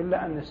بعزيز،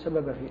 إلا أن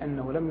السبب في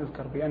أنه لم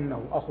يذكر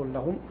بأنه أخ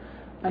لهم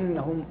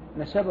أنهم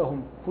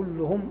نسبهم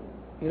كلهم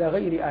إلى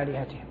غير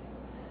آلهتهم.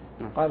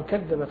 قال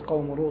كذبت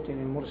قوم لوط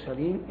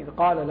المرسلين إذ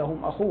قال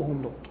لهم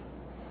أخوهم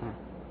لوط،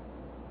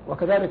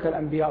 وكذلك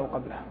الأنبياء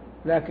قبلها.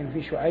 لكن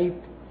في شعيب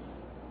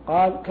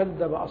قال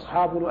كذب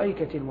أصحاب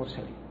الأيكة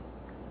المرسلين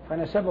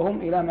فنسبهم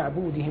إلى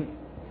معبودهم،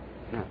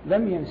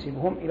 لم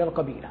ينسبهم إلى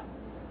القبيلة.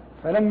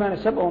 فلما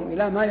نسبهم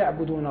إلى ما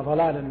يعبدون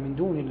ضلالا من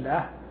دون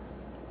الله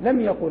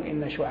لم يقل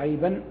إن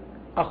شعيبا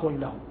أخ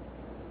لهم،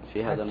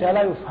 حتى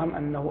لا يفهم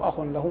أنه أخ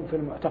لهم في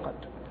المعتقد،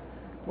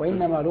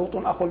 وإنما لوط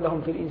أخ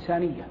لهم في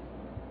الإنسانية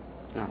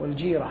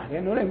والجيرة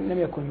لأنه لم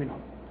يكن منهم.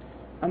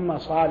 أما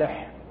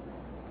صالح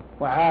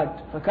وعاد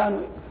فكانوا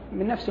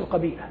من نفس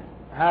القبيلة،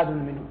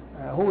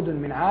 هود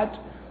من عاد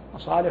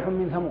وصالح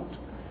من ثمود،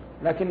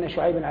 لكن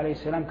شعيب عليه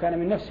السلام كان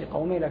من نفس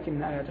قومه.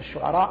 لكن آيات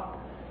الشعراء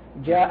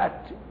جاءت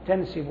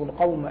تنسب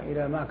القوم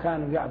إلى ما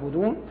كانوا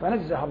يعبدون،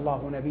 فنزه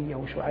الله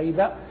نبيه شعيب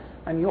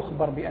أن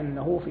يخبر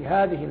بأنه في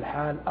هذه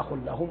الحال أخ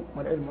لهم،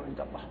 والعلم عند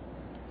الله.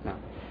 نعم.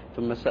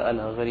 ثم سأل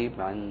غريب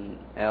عن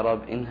إعراب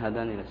إن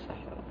هدان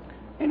للساحرة.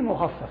 إن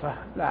مخففة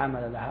لا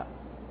عمل لها،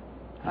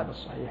 هذا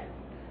الصحيح،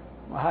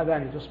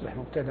 وهذان تصبح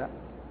مبتدأ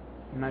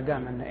ما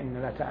دام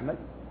إن لا تعمل.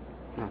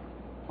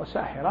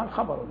 وساحران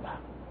خبر لها.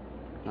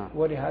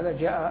 ولهذا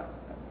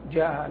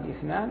جاء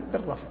الاثنان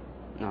بالرفع.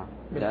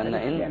 لأن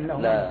إن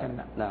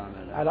لا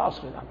على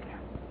أصل الأمر.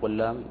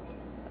 واللام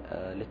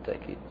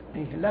للتأكيد.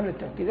 اللام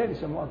للتأكيد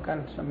هذه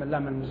كانت تسمى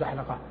اللام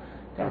المزحلقة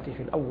تأتي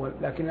في الأول،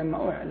 لكن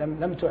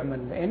لم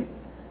تعمل لإن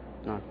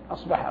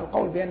أصبح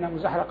القول بأنها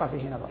مزحلقة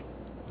فيه نظر.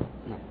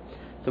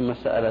 ثم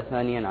سأل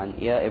ثانيا عن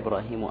يا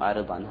إبراهيم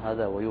أعرض عن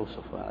هذا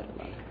ويوسف أعرض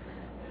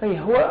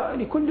عنه. هو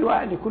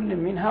لكل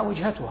منها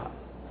وجهتها.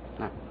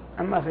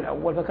 أما في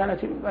الأول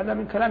فكانت هذا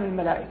من كلام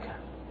الملائكة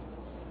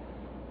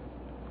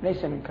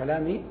ليس من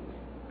كلام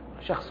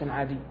شخص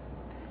عادي.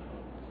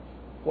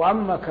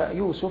 وأما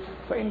يوسف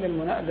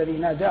فإن الذي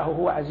ناداه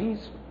هو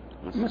عزيز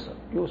مصر.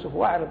 يوسف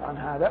أعرض عن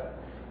هذا،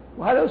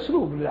 وهذا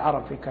أسلوب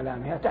للعرب في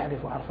كلامها،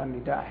 تحذف حرف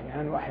النداء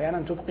أحيانا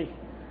وأحيانا تبقيه،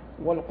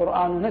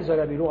 والقرآن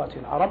نزل بلغة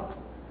العرب،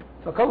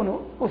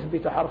 فكونه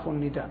أثبت حرف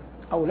النداء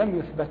أو لم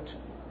يثبت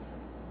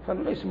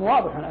فالاسم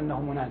واضح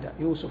أنه منادى.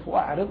 يوسف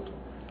أعرض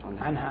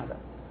عن هذا،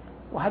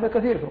 وهذا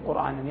كثير في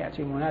القرآن أن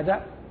يأتي منادى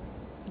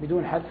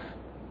بدون حذف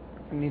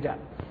النداء،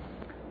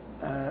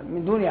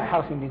 من دون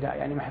حرف النداء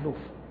يعني محذوف.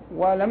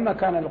 ولما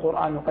كان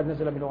القرآن قد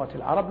نزل بلغة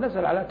العرب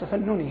نزل على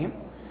تفننهم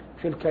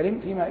في الكلم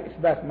فيما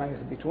إثبات ما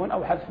يثبتون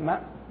أو حذف ما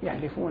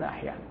يحذفون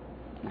أحيانا.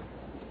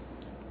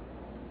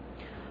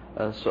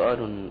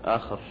 سؤال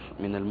آخر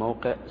من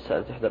الموقع.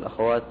 سألت إحدى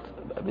الأخوات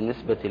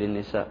بالنسبة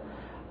للنساء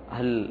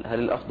هل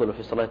الأفضل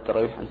في صلاة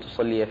التراويح أن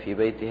تصلي في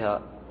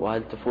بيتها،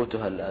 وهل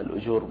تفوتها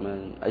الأجور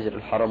من أجر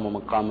الحرم ومن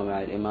قام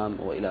مع الإمام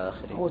وإلى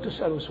آخره؟ هو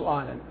تسأل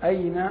سؤالا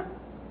أين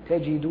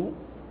تجد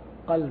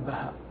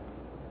قلبها؟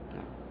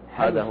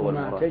 هذا هو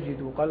ما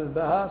تجد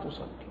قلبها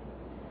تصلي.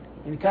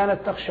 إن كانت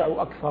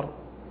تخشع أكثر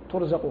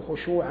ترزق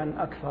خشوعا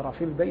أكثر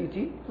في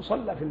البيت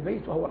تصلى في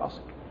البيت وهو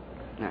الأصل.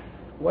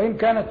 وإن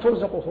كانت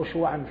ترزق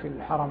خشوعا في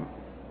الحرم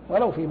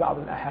ولو في بعض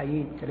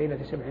الأحايين كليلة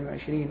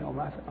 27 أو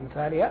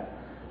أمثالها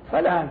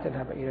فلها أن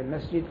تذهب إلى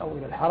المسجد أو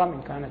إلى الحرم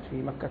إن كانت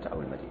في مكة أو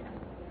المدينة.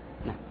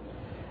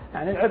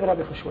 يعني العبرة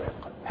بخشوع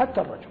القلب.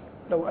 حتى الرجل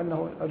لو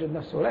أنه وجد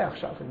نفسه لا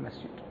يخشع في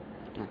المسجد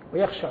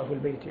ويخشع في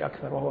البيت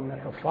أكثر وهو من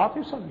الحفاظ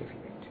يصلي في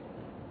بيته.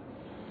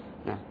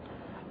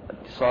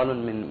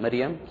 اتصال من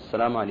مريم.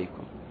 السلام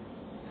عليكم.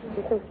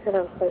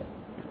 السلام خير.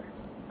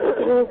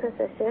 ممكن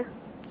أسأل الشيخ؟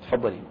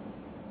 تفضلي.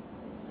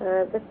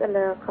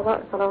 بسأل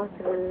قضاء صلوات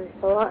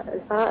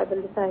الفرائض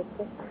اللي فاتت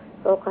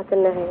في أوقات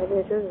النهي هل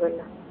يجوز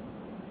ولا؟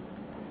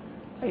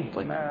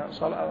 طيب.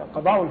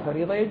 قضاء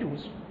الفريضة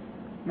يجوز.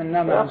 من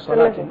نام عن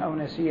صلاة أو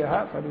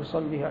نسيها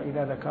فليصليها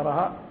إذا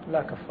ذكرها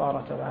لا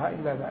كفارة لها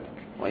إلا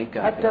ذلك،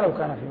 حتى لو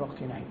كان في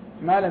وقت نهي،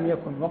 ما لم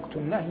يكن وقت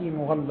النهي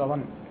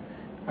مغلظا،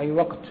 أي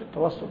وقت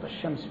توسط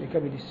الشمس في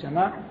كبد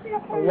السماء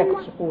أو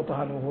وقت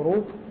سقوطها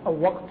للغروب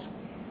أو وقت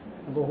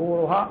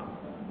ظهورها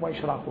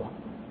وإشراقها.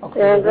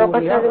 يعني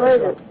الأوقات هذه ما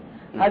يجوز.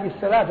 هذه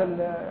الثلاث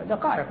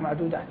دقائق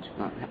معدودات.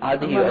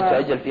 هذه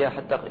تؤجل فيها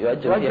حتى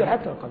يؤجل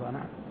حتى القضاء.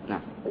 نعم.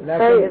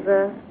 لكن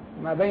طيب.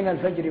 ما بين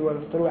الفجر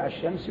وطلوع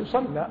الشمس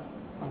يصلى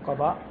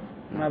القضاء،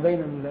 ما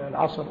بين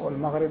العصر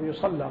والمغرب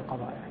يصلى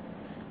القضاء يعني.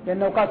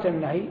 لأن أوقات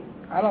النهي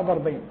على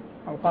ضربين،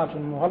 أوقات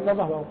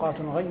مغلظة وأوقات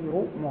غير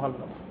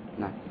مغلظة.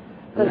 نعم.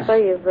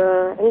 طيب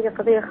عندي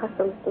قضية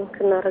خاصة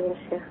ممكن رقم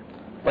الشيخ.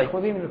 طيب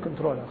خذي من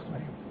الكنترول يا أخت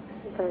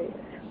مريم.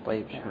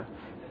 طيب شكرا.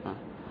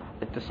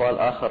 اتصال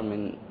آخر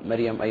من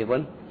مريم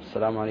أيضا.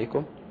 السلام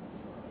عليكم.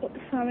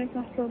 السلام عليكم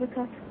ورحمة الله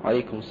وبركاته.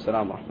 وعليكم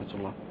السلام ورحمة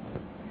الله.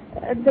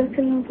 أبدأ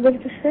كلمة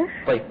فضيلة الشيخ.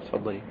 طيب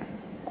تفضلي.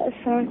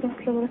 السلام عليكم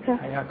ورحمة الله وبركاته.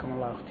 حياكم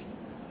الله أختي.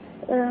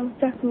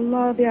 متعكم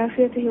الله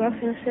بعافيته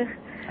وعافية الشيخ.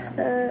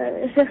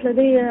 الشيخ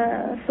لدي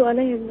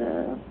سؤالين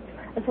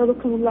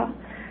أسألكم الله.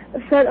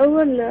 السؤال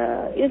الأول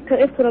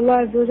يذكر الله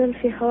عز وجل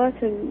في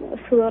خواتم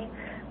السور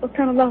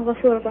وكان الله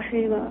غفورا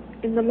رحيما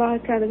إن الله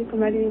كان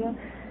بكم عليما.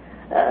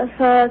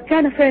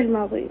 فكان فعل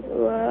ماضي،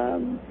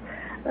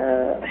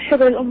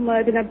 وحضر الأمة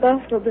ابن عباس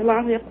رضي الله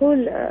عنه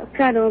يقول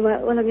كان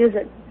ولم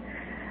يزل.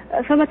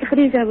 فما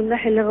تخريجها من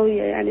الناحية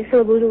اللغوية يعني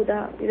سبب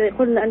وجودها إذا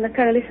قلنا أن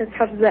كان ليست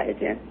حرف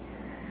زائد يعني؟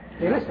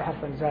 هي ليست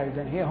حرفا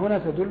زائدا، هي هنا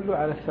تدل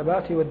على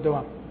الثبات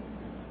والدوام.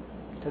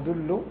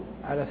 تدل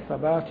على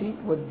الثبات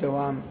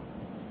والدوام.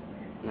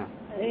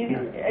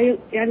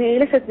 يعني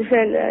ليست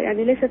بفعل،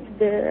 يعني ليست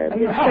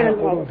بفعل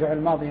الماضي. فعل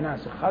الماضي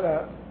ناسخ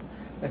هذا،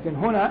 لكن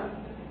هنا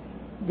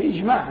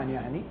بإجماعا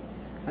يعني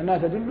أنها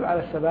تدل على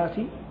الثبات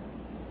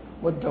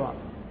والدوام.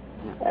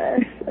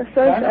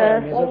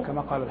 السؤال يزل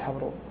كما قال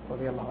الحبر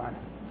رضي الله عنه.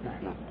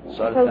 نعم.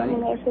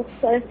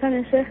 السؤال الثاني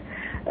يا شيخ،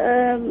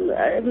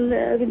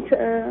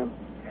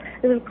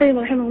 ابن القيم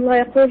رحمه الله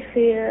يقول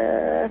في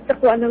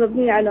التقوى أنها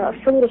مبنية على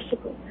الصبر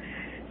والشكر،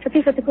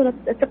 فكيف تكون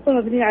التقوى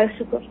مبنية على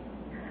الشكر؟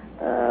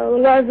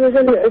 والله عز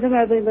وجل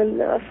جمع بين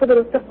الصبر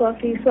والتقوى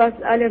في سورة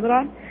آل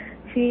عمران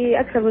في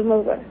أكثر من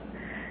موضع.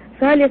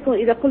 فهل يكون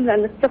إذا قلنا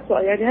أن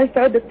التقوى يعني هل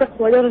تعد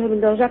التقوى درجة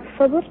من درجات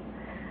الصبر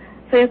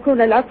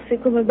فيكون العطف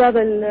يكون من باب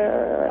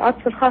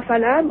العطف الخاص على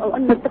العام، أو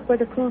أن التقوى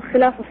تكون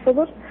خلاف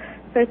الصبر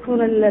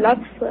فيكون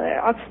العطف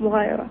عطف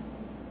مغايرة؟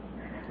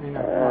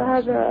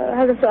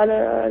 هذا السؤال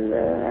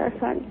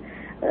الثاني.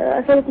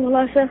 أسألكم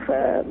الله شيخ،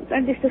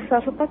 عندي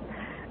استفسار فقط.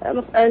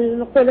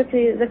 المقولة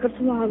التي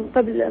ذكرتموها من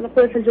قبل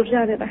مقولة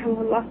الجرجاني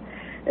رحمه الله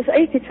في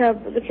أي كتاب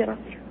ذكرت؟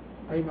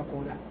 أي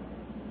مقولة؟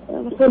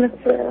 مقولة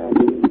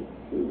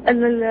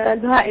أن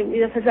البهائم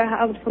إذا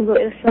فزعها أمر تنظر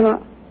إلى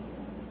السماء.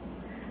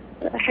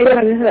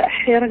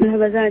 حيران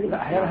الهمداني. لا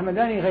حيران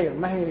الهمداني غير،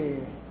 ما هي.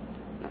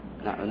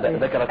 نعم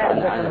ذكرت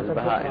عن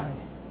البهائم.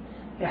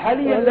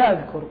 حاليا لا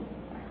أذكر.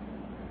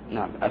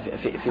 نعم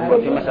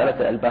في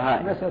مسألة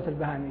البهائم. مسألة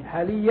البهائم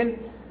حاليا.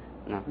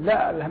 نعم.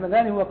 لا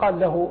الهمداني هو قال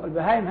له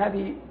البهائم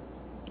هذه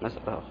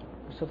مسألة أخرى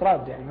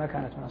استطراد، يعني ما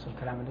كانت من أصل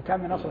الكلام. اللي كان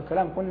من أصل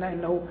الكلام قلنا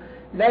إنه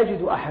لا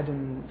يجد أحد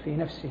في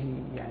نفسه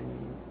يعني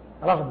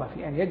رغبة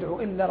في أن يدعو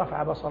إلا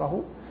رفع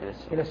بصره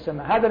إلى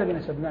السماء. هذا الذي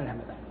نسبناه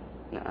للهمداني.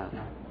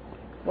 نعم.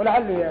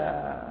 ولعلي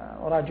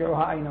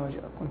أراجعها أين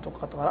كنت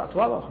قد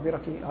قرأتها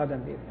وأخبرك غدا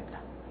بإذن الله.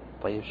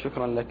 طيب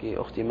شكرا لك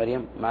أختي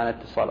مريم. معنا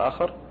اتصال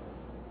آخر.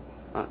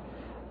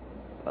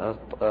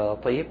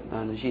 طيب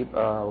نجيب.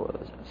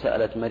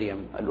 سألت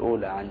مريم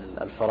الأولى عن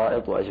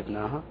الفرائض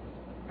وأجبناها.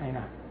 أي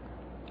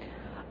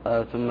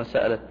نعم. ثم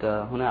سألت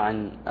هنا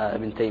عن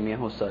ابن تيمية،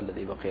 هو السؤال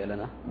الذي بقي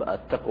لنا،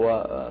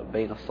 التقوى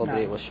بين الصبر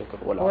نعم. والشكر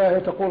والعطف. وهي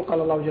تقول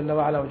قال الله جل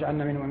وعلا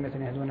وجعلنا منهم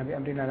أمة يهدون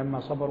بأمرنا لما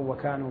صبروا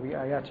وكانوا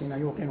بآياتنا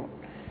يوقنون.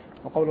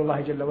 وقول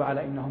الله جل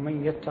وعلا إنه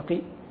من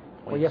يتقي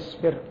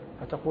ويصبر،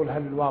 فتقول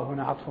هل الواو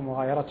هنا عطف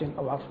مغايرة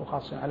أو عطف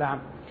خاص على عام؟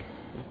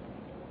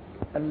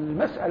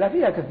 المسألة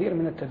فيها كثير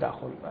من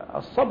التداخل.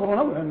 الصبر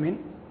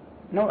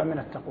نوع من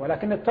التقوى،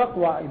 لكن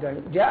التقوى إذا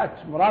جاءت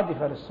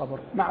مرادفة للصبر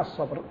مع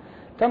الصبر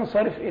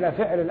تنصرف إلى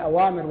فعل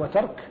الأوامر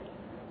وترك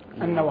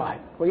النواهي،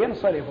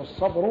 وينصرف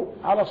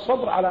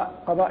الصبر على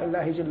قضاء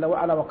الله جل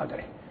وعلا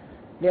وقدره.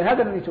 لأن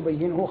هذا الذي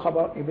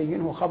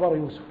يبينه خبر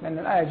يوسف، لأن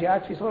الآية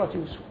جاءت في سورة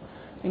يوسف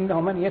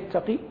إنه من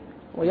يتقي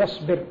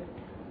ويصبر.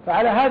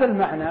 فعلى هذا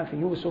المعنى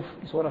في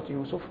سورة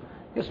يوسف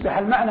يصبح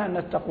المعنى أن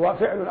التقوى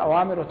فعل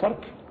الأوامر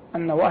وترك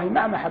النواهي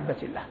مع محبة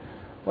الله،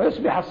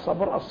 ويصبح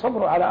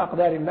الصبر على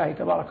أقدار الله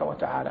تبارك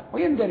وتعالى،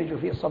 ويندرج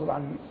فيه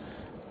الصبر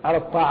على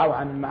الطاعة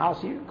وعن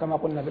المعاصي كما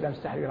قلنا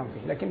بالأمس تحريرا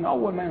فيه. لكن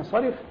أول ما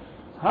ينصرف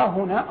ها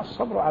هنا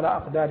الصبر على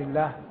أقدار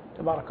الله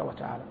تبارك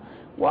وتعالى.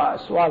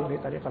 والسؤال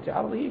بطريقة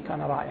عرضه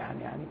كان رائعا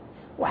يعني،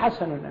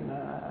 وحسن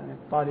أن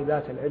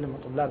طالبات العلم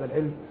وطلاب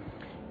العلم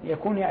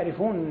يكون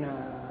يعرفون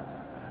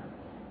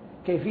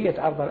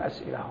كيفية عرض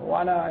الأسئلة.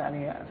 وأنا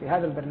يعني في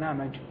هذا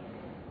البرنامج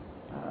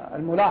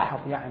الملاحظ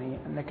يعني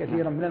أن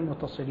كثيرا من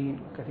المتصلين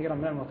وكثيرا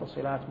من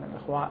المتصلات من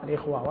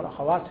الإخوة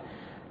والأخوات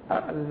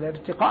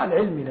الارتقاء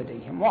العلمي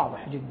لديهم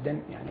واضح جدا.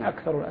 يعني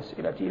أكثر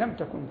الأسئلة لم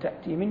تكن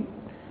تأتي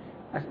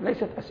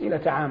ليست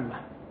أسئلة عامة.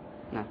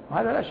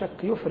 وهذا لا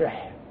شك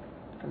يفرح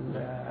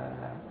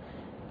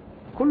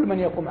كل من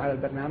يقوم على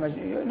البرنامج.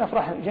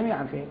 نفرح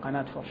جميعا في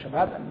قناة فور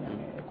شباب أن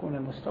يكون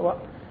المستوى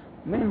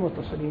من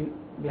المتصلين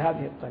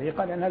بهذه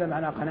الطريقة، لأن هذا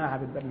معناه قناعة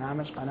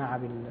بالبرنامج، قناعة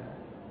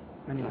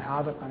من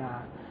يحاضر،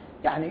 قناعة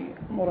يعني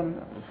أمور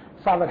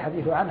صعب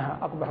الحديث عنها،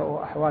 أقبح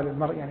أحوال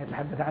المرء يعني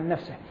يتحدث عن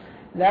نفسه،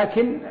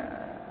 لكن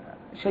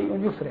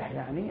شيء يفرح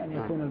يعني أن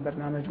يكون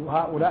البرنامج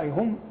وهؤلاء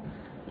هم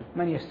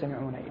من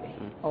يستمعون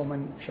إليه أو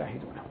من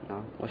يشاهدونه.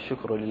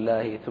 والشكر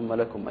لله ثم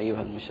لكم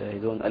أيها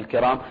المشاهدون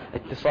الكرام.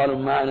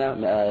 اتصال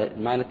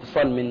معنا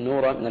اتصال من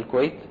نورة من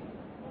الكويت.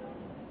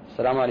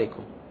 السلام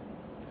عليكم.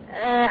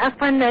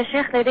 عفوا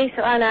شيخ، لدي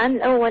سؤالان.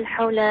 الأول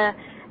حول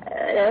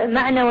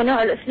معنى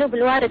ونوع الأسلوب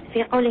الوارد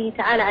في قوله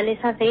تعالى على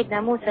لسان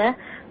سيدنا موسى: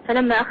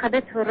 فلما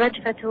أخذتهم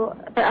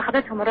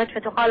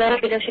الرجفة قال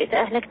ربي لو شئت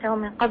أهلكتهم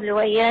من قبل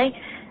وإياي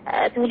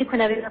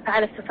تهلكنا بما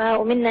فعل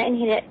السفهاء منا إن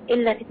هي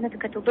إلا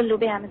فتنتك تضل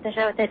بها من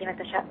تشاء وتهدي من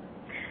تشاء.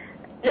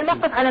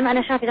 لنقف على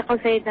معنى شافي لقول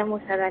سيدنا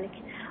موسى ذلك.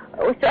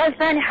 والسؤال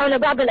الثاني حول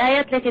بعض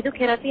الآيات التي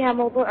ذكر فيها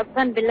موضوع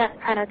الظن بالله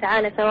سبحانه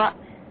وتعالى، سواء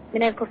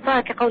من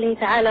الكفار كقوله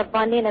تعالى: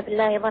 الظانين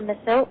بالله ظن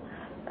السوء،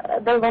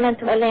 بل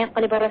ظننتم أن لا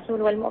ينقلب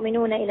الرسول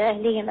والمؤمنون إلى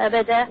أهليهم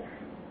أبدا،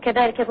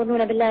 كذلك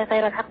يظنون بالله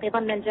غير الحق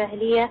ظن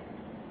الجاهلية،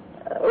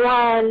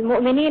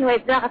 والمؤمنين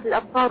وإذ زاغت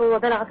الأبصار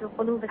وبلغت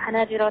القلوب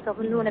الحناجر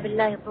وتظنون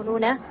بالله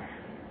الظنون،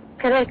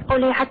 كذلك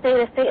قوله: حتى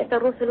إذا استيأس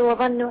الرسل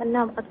وظنوا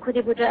أنهم قد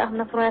كذبوا جاءهم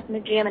نصرنا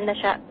نجي من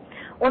نشاء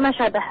وما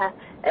شابهها.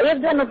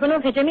 يبدو أن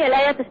الظنون في جميع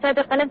الآيات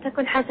السابقة لم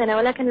تكن حسنة،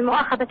 ولكن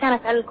المؤاخذة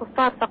كانت على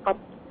الكفار فقط،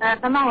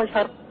 فما هو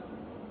الفرق؟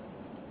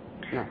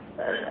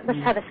 بس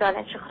هذا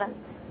السؤال. شكرا.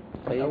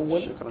 طيب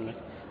شكرا لك.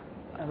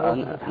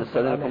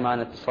 نستأذنكم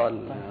معنا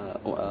اتصال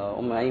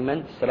أم أيمن.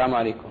 السلام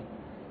عليكم.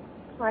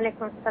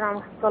 وعليكم السلام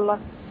ورحمة الله.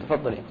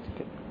 تفضلي.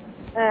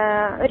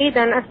 أريد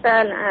أن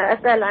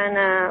أسأل عن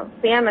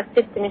صيام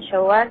الست من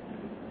شوال.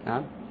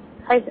 نعم.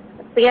 حيث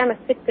صيام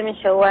الست من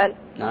شوال.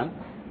 نعم.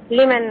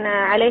 لمن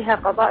عليها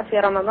قضاء في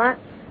رمضان،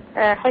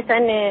 حيث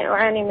أني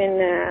أعاني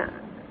من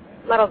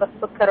مرض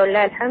السكر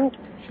ولله الحمد،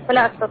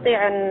 فلا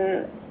أستطيع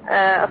أن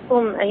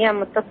أصوم أيام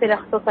متصلة،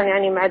 خصوصا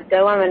يعني مع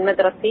الدوام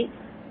المدرسي.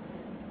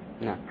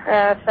 نعم.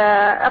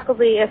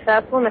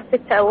 فأصوم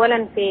الست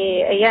أولا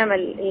في أيام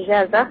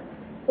الإجازة،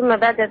 ثم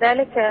بعد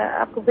ذلك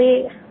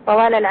أقضي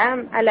طوال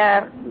العام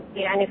على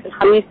يعني في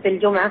الخميس في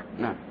الجمعة.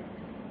 نعم.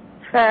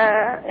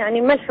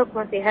 فيعني ما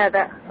الحكم في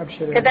هذا؟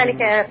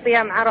 كذلك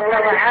صيام عرفة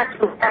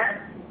والعاشوراء.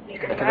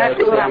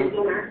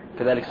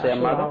 كذلك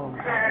صيام ماذا؟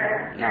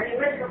 نعم.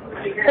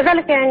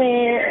 كذلك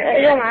يعني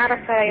يوم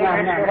عرفة يوم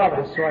عاشوراء. نعم واضح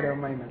السؤال يا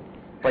أم أيمن.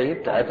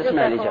 طيب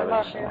تسمع الإجابة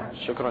إن شاء الله.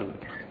 شكرا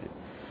لك.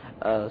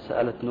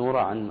 سألت نورة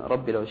عن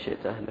ربي لو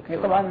شئت أهلك.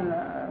 طبعا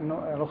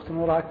الأخت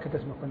نورة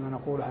أكدت ما كنا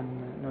نقول عن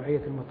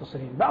نوعية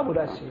المتصلين. بعض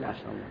الأسئلة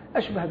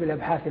أشبه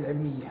بالأبحاث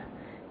العلمية،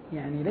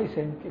 يعني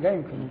لا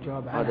يمكن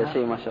الجواب عنها. هذا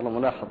شيء ما شاء الله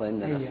ملاحظة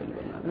عندنا في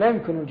البرنامج. لا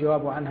يمكن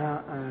الجواب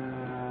عنها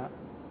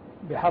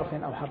بحرف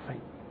أو حرفين.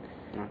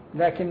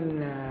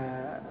 لكن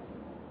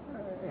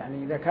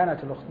يعني إذا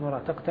كانت الأخت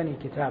نورة تقتني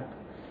كتاب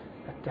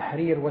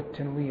التحرير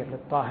والتنوير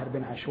للطاهر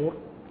بن عاشور،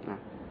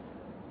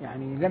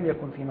 يعني لم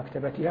يكن في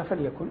مكتبتها،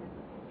 فليكن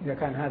إذا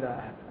كان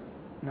هذا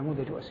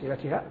نموذج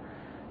أسئلتها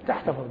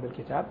تحتفظ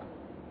بالكتاب،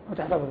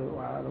 وتحتفظ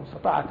ولو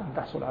استطاعت أن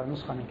تحصل على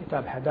نسخة من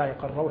كتاب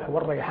حدائق الروح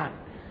والريحان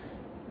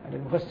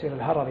للمفسر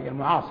الهرري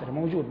المعاصر،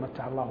 موجود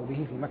متع الله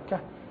به في مكة،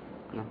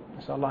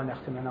 نسأل الله أن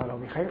يختم لنا وله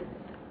بخير.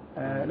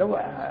 لو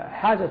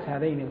حازت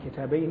هذين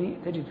الكتابين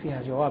تجد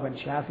فيها جوابا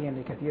شافيا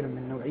لكثير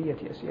من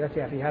نوعية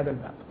أسئلتها في هذا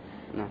الباب،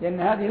 لأن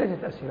هذه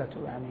ليست أسئلة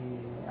يعني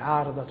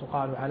عارضة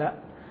تقال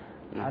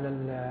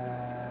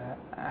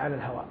على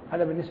الهواء.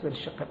 هذا بالنسبة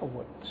للشق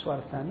الأول. السؤال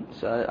الثاني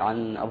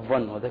عن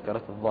الظن،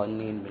 وذكرت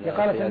الظانين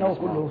قالت أنه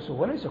كله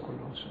سوء، وليس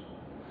كله سوء.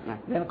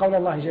 لأن قول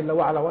الله جل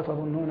وعلا: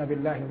 وتظنون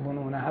بالله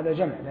الظنون، هذا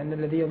جمع، لأن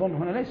الذي يظن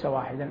هنا ليس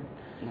واحدا،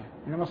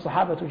 إنما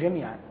الصحابة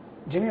جميعا،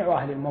 جميع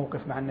أهل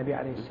الموقف مع النبي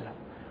عليه السلام،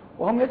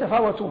 وهم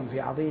يتفاوتون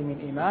في عظيم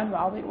الإيمان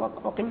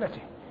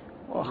وقلته،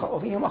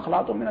 وفيهم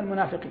أخلاط من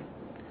المنافقين.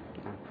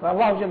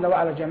 فالله جل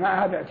وعلا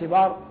جمعها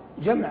باعتبار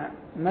جمع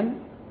من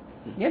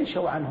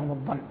ينشأ عنهم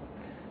الظن.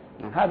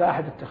 هذا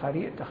أحد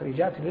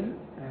التخريجات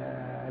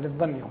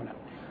للظن هنا.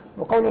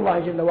 وقول الله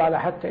جل وعلا: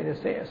 حتى إذا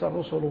استيأس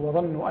الرسل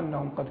وظنوا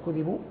أنهم قد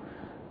كذبوا،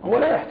 هو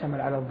لا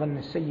يحتمل على الظن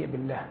السيء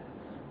بالله.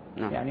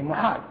 يعني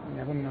محال أن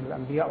يظن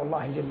الأنبياء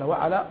الله جل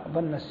وعلا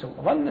ظن السوء.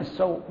 ظن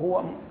السوء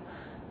هو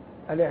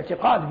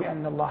الاعتقاد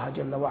بأن الله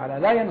جل وعلا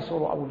لا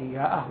ينصر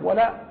أولياءه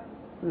ولا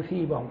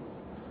يثيبهم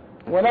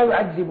ولا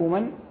يعذب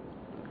من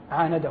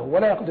عاندوا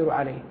ولا يقدر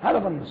عليه. هذا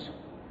ظن السوء،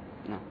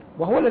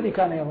 وهو الذي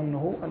كان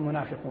يظنه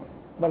المنافقون.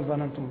 بل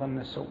ظننتم ظن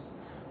السوء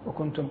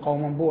وكنتم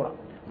قوما بورا.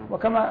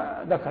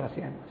 وكما ذكرت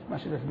يعني ما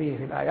شدت به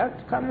في الآيات،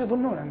 كانوا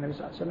يظنون أن النبي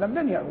صلى الله عليه وسلم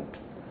لن يعود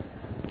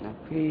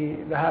في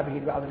ذهابه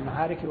لبعض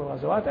المعارك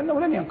والغزوات، أنه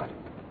لن ينقلب،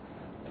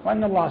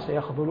 وأن الله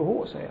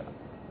سيخذله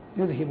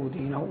وسيذهب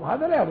دينه،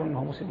 وهذا لا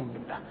يظنه مسلم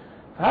بالله.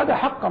 فهذا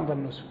حقا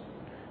ظن سوء.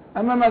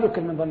 أما ما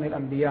ذكر من ظن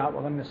الأنبياء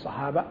وظن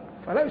الصحابة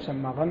فلا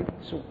يسمى ظن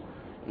سوء.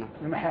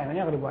 لما أحيانا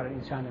يغلب على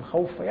الإنسان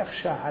الخوف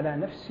فيخشى على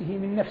نفسه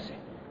من نفسه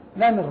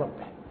لا من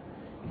ربه.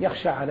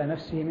 يخشى على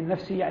نفسه من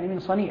نفسه يعني من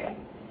صنيعه،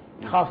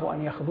 يخاف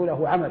أن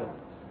يخذله عمله،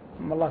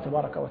 أما الله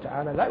تبارك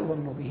وتعالى لا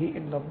يظن به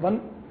إلا الظن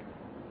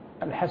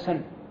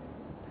الحسن.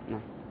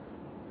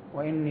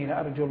 وإني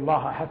لأرجو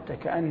الله حتى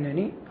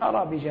كأنني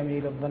أرى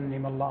بجميل الظن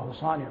ما الله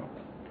صانع.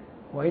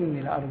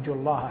 وإني لأرجو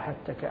الله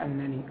حتى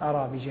كأنني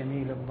أرى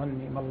بجميل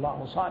الظن ما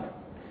الله صانع.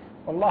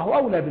 والله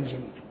أولى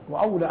بالجميل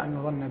وأولى أن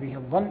يظن به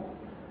الظن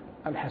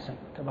الحسن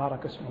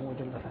تبارك اسمه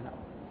وجل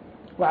ثناؤه.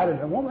 وعلى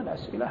العموم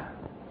الأسئلة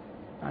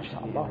ما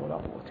شاء الله لا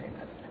قوة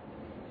إلا بالله.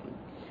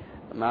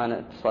 معنا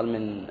اتصال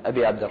من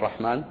أبي عبد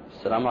الرحمن.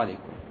 السلام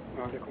عليكم.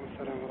 وعليكم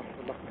السلام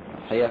ورحمة الله.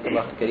 حياك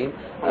الله الكريم.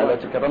 لو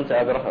تكرمت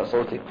أبي رفع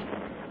صوتك.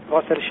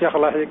 وأسأل الشيخ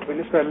الله يحييك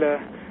بالنسبة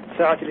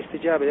لساعة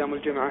الاستجابة يوم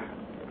الجمعة.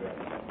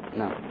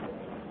 نعم.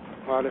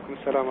 وعليكم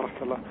السلام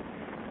ورحمة الله.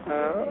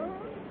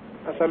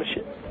 أسأل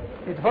الشيخ.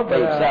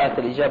 طيب ساعة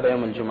الإجابة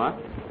يوم الجمعة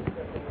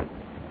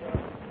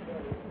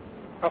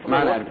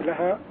أفضل وقت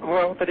لها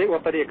هو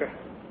وطريقة.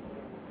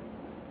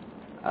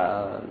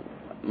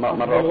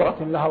 مرة أخرى.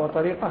 وقت لها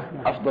وطريقة.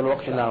 أفضل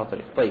وقت لها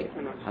وطريقة. طيب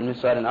هل من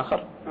سؤال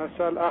آخر؟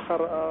 سؤال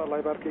آخر الله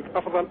يبارك فيك.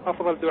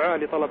 أفضل دعاء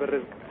لطلب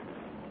الرزق.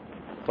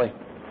 طيب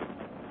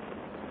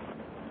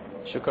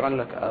شكرا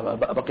لك.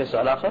 بقي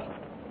سؤال آخر؟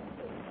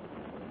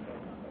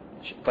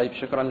 طيب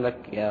شكرا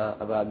لك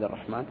يا أبا عبد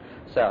الرحمن.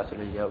 ساعة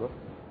الإجابة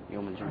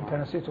يوم الجمعة. أنت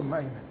نسيتم ما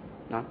أيمن.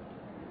 نعم.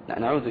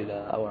 نعود إلى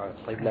أوعى.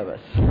 طيب لا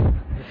بأس.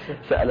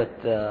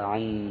 سألت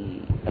عن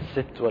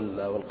الست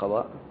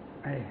والقضاء.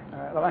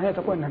 طبعا هي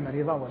تقول أنها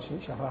مريضة أول شيء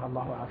شفاها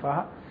الله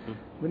وعافاها.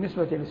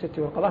 بالنسبة للست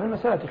والقضاء في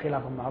المسألة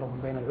خلاف معروف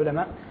بين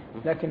العلماء،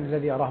 لكن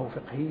الذي يراه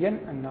فقهيا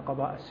أن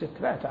قضاء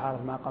الست لا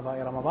يتعارض مع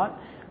قضاء رمضان،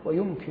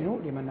 ويمكن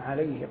لمن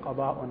عليه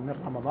قضاء من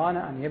رمضان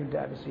أن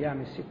يبدأ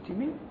بصيام الست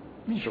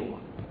من شوال.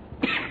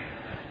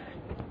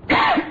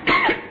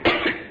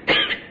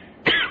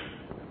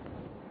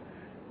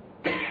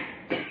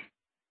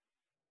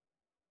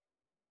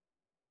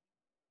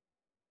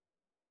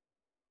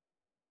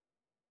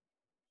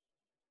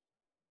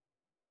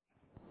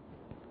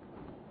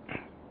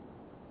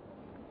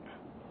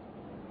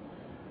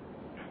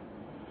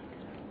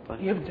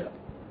 يبدأ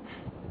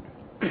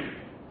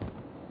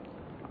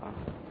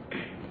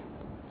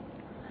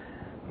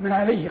من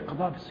عليه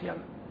قضاء بالصيام.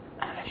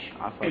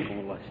 عافاكم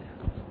الله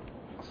شيخ.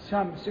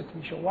 الصيام الست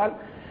من شوال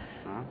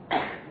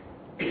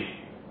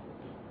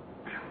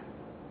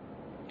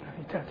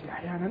هذه تأتي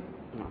أحيانا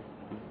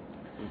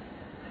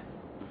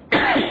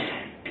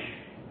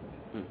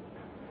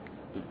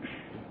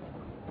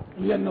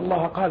لأن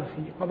الله قال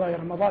في قضاء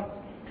رمضان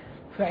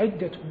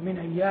فعدة من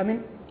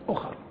أيام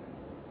أخرى.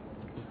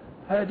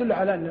 هذا يدل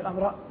على أن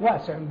الأمر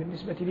واسع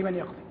بالنسبة لمن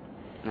يقضي.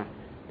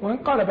 وإن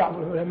قال بعض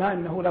العلماء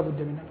أنه لا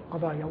بد من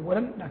القضاء أولا،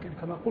 لكن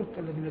كما قلت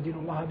الذي ندين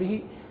الله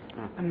به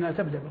أنها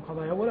تبدأ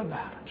بالقضاء أولا لا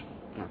حرج.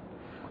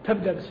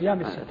 تبدأ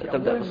بصيام الست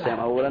تبدأ بالصيام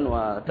أولا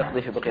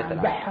وتقضي في بقية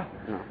العام.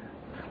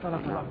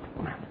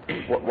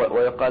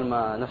 ويقال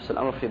ما نفس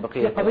الأمر في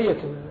بقية قضية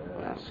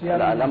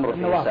الصيام. الأمر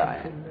في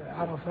ساعة في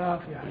عرفة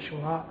في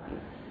عاشوراء.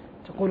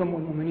 تقول أم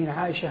المؤمنين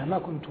عائشة ما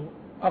كنت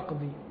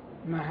أقضي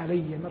ما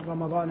علي من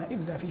رمضان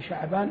إلا في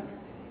شعبان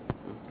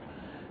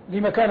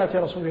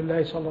لمكانة رسول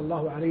الله صلى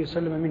الله عليه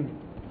وسلم مني.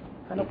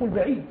 فنقول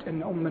بعيد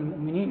أن أم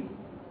المؤمنين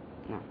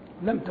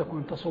لم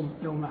تكن تصم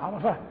يوم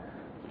عرفة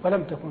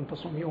ولم تكن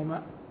تصم يوم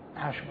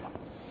عاشوراء.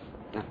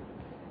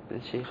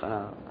 الشيخ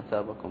أنا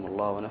أثابكم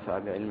الله ونفع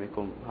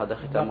بعلمكم. هذا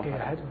ختام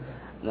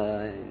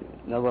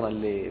نظرا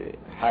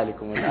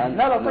لحالكم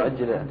الآن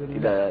نؤجل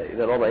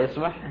إذا الوضع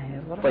يسمح.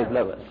 طيب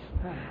لا بأس.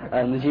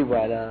 نجيب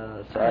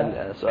على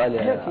سؤال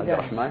عبد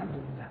الرحمن.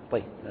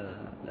 طيب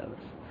لا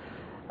بأس.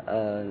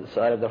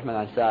 سؤال عبد الرحمن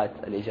عن ساعة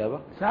الإجابة.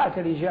 ساعة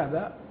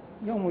الإجابة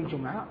يوم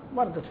الجمعة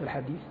وردت في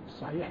الحديث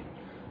الصحيح،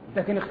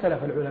 لكن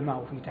اختلف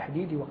العلماء في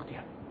تحديد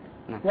وقتها.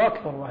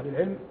 وأكثر أهل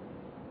العلم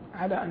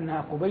على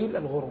أنها قبيل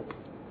الغروب.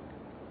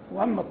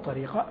 وأما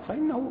الطريقة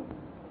فإنه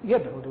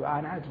يدعو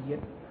دعاء عاديا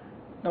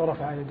لو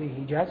رفع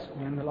يديه جاز،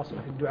 لأن الأصل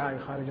في الدعاء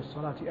خارج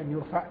الصلاة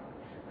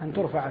أن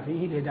ترفع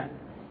فيه اليدان،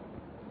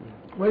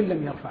 وإن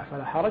لم يرفع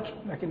فلا حرج،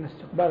 لكن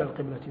استقبال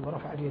القبلة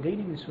ورفع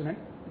اليدين من سنن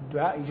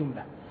الدعاء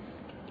جملة.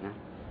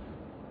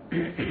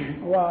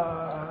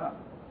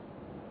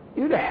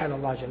 ويلحن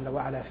الله جل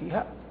وعلا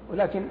فيها،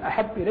 ولكن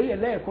أحب إلي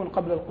لا يكون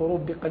قبل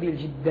الغروب بقليل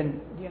جدا،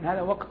 لأن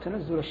هذا وقت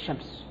تنزل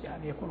الشمس،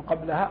 يعني يكون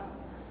قبلها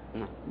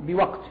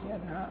بوقت،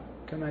 لأنها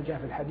كما جاء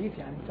في الحديث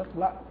يعني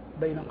تطلع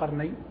بين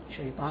قرني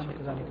شيطان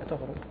وكذلك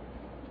تغرب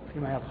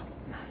فيما يظهر.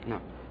 نعم.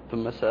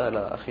 ثم سأل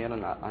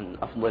أخيرا عن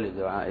أفضل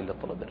دعاء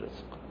لطلب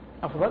الرزق.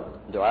 أفضل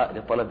دعاء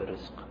لطلب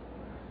الرزق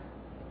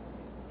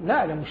لا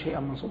أعلم شيئا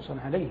منصوصا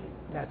عليه،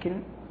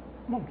 لكن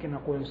ممكن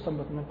نقول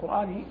يستنبط من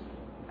القرآن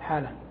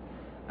حالة.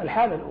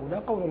 الحالة الأولى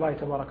قول الله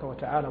تبارك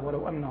وتعالى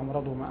ولو أنهم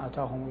رضوا ما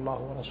آتاهم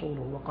الله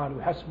ورسوله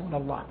وقالوا حسبنا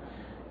الله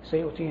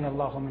سيؤتينا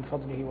الله من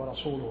فضله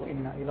ورسوله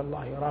إنا إلى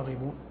الله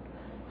راغبون.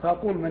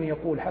 فأقول من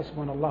يقول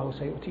حسبنا الله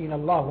سيؤتينا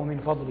الله من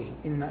فضله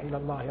إنا إلى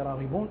الله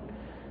راغبون،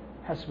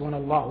 حسبنا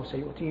الله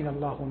سيؤتينا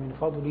الله من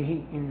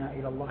فضله إنا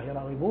إلى الله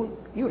راغبون،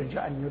 يرجى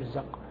أن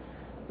يرزق،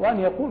 وأن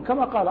يقول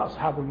كما قال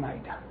أصحاب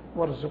المائدة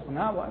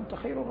وارزقنا وأنت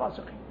خير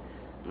الرازقين.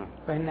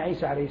 فإن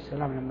عيسى عليه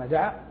السلام لما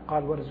دعا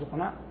قال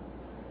وارزقنا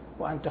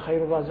وأنت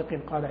خير الرازقين.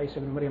 قال عيسى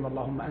بن مريم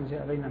اللهم أنزل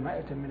علينا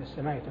مائدة من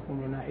السماء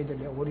تكون لنا عيدا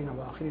لأولنا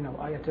وآخرنا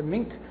وآية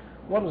منك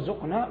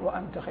وارزقنا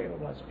وأنت خير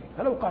الرازقين.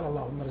 فلو قال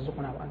اللهم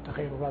ارزقنا وأنت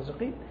خير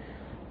الرازقين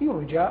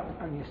يرجى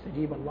أن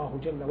يستجيب الله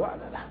جل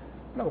وعلا له.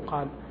 لو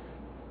قال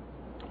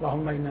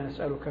اللهم إنا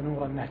نسألك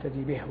نورا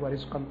نهتدي به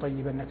ورزقا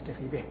طيبا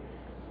نكتفي به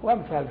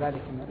وأمثال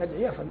ذلك من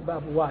الأدعية،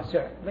 فالباب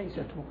واسع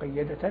ليست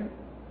مقيدة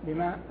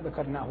بما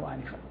ذكرناه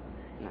آنفا.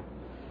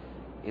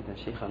 إذن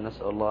شيخ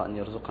نسأل الله أن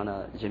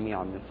يرزقنا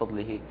جميعا من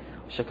فضله،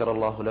 وشكر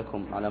الله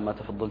لكم على ما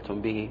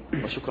تفضلتم به،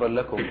 وشكرا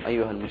لكم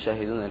أيها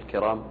المشاهدون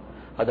الكرام.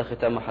 هذا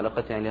ختام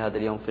حلقتنا لهذا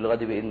اليوم. في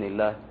الغد بإذن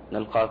الله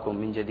نلقاكم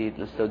من جديد.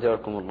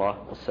 نستودعكم الله،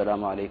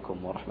 والسلام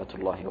عليكم ورحمة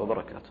الله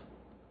وبركاته.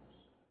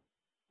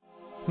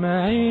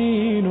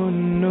 معين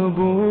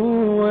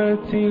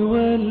النبوة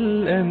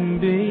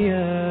والأنبياء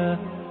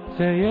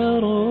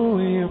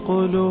سيروي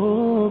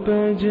قلوب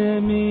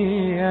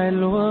جميع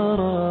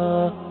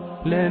الورى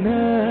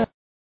لنا.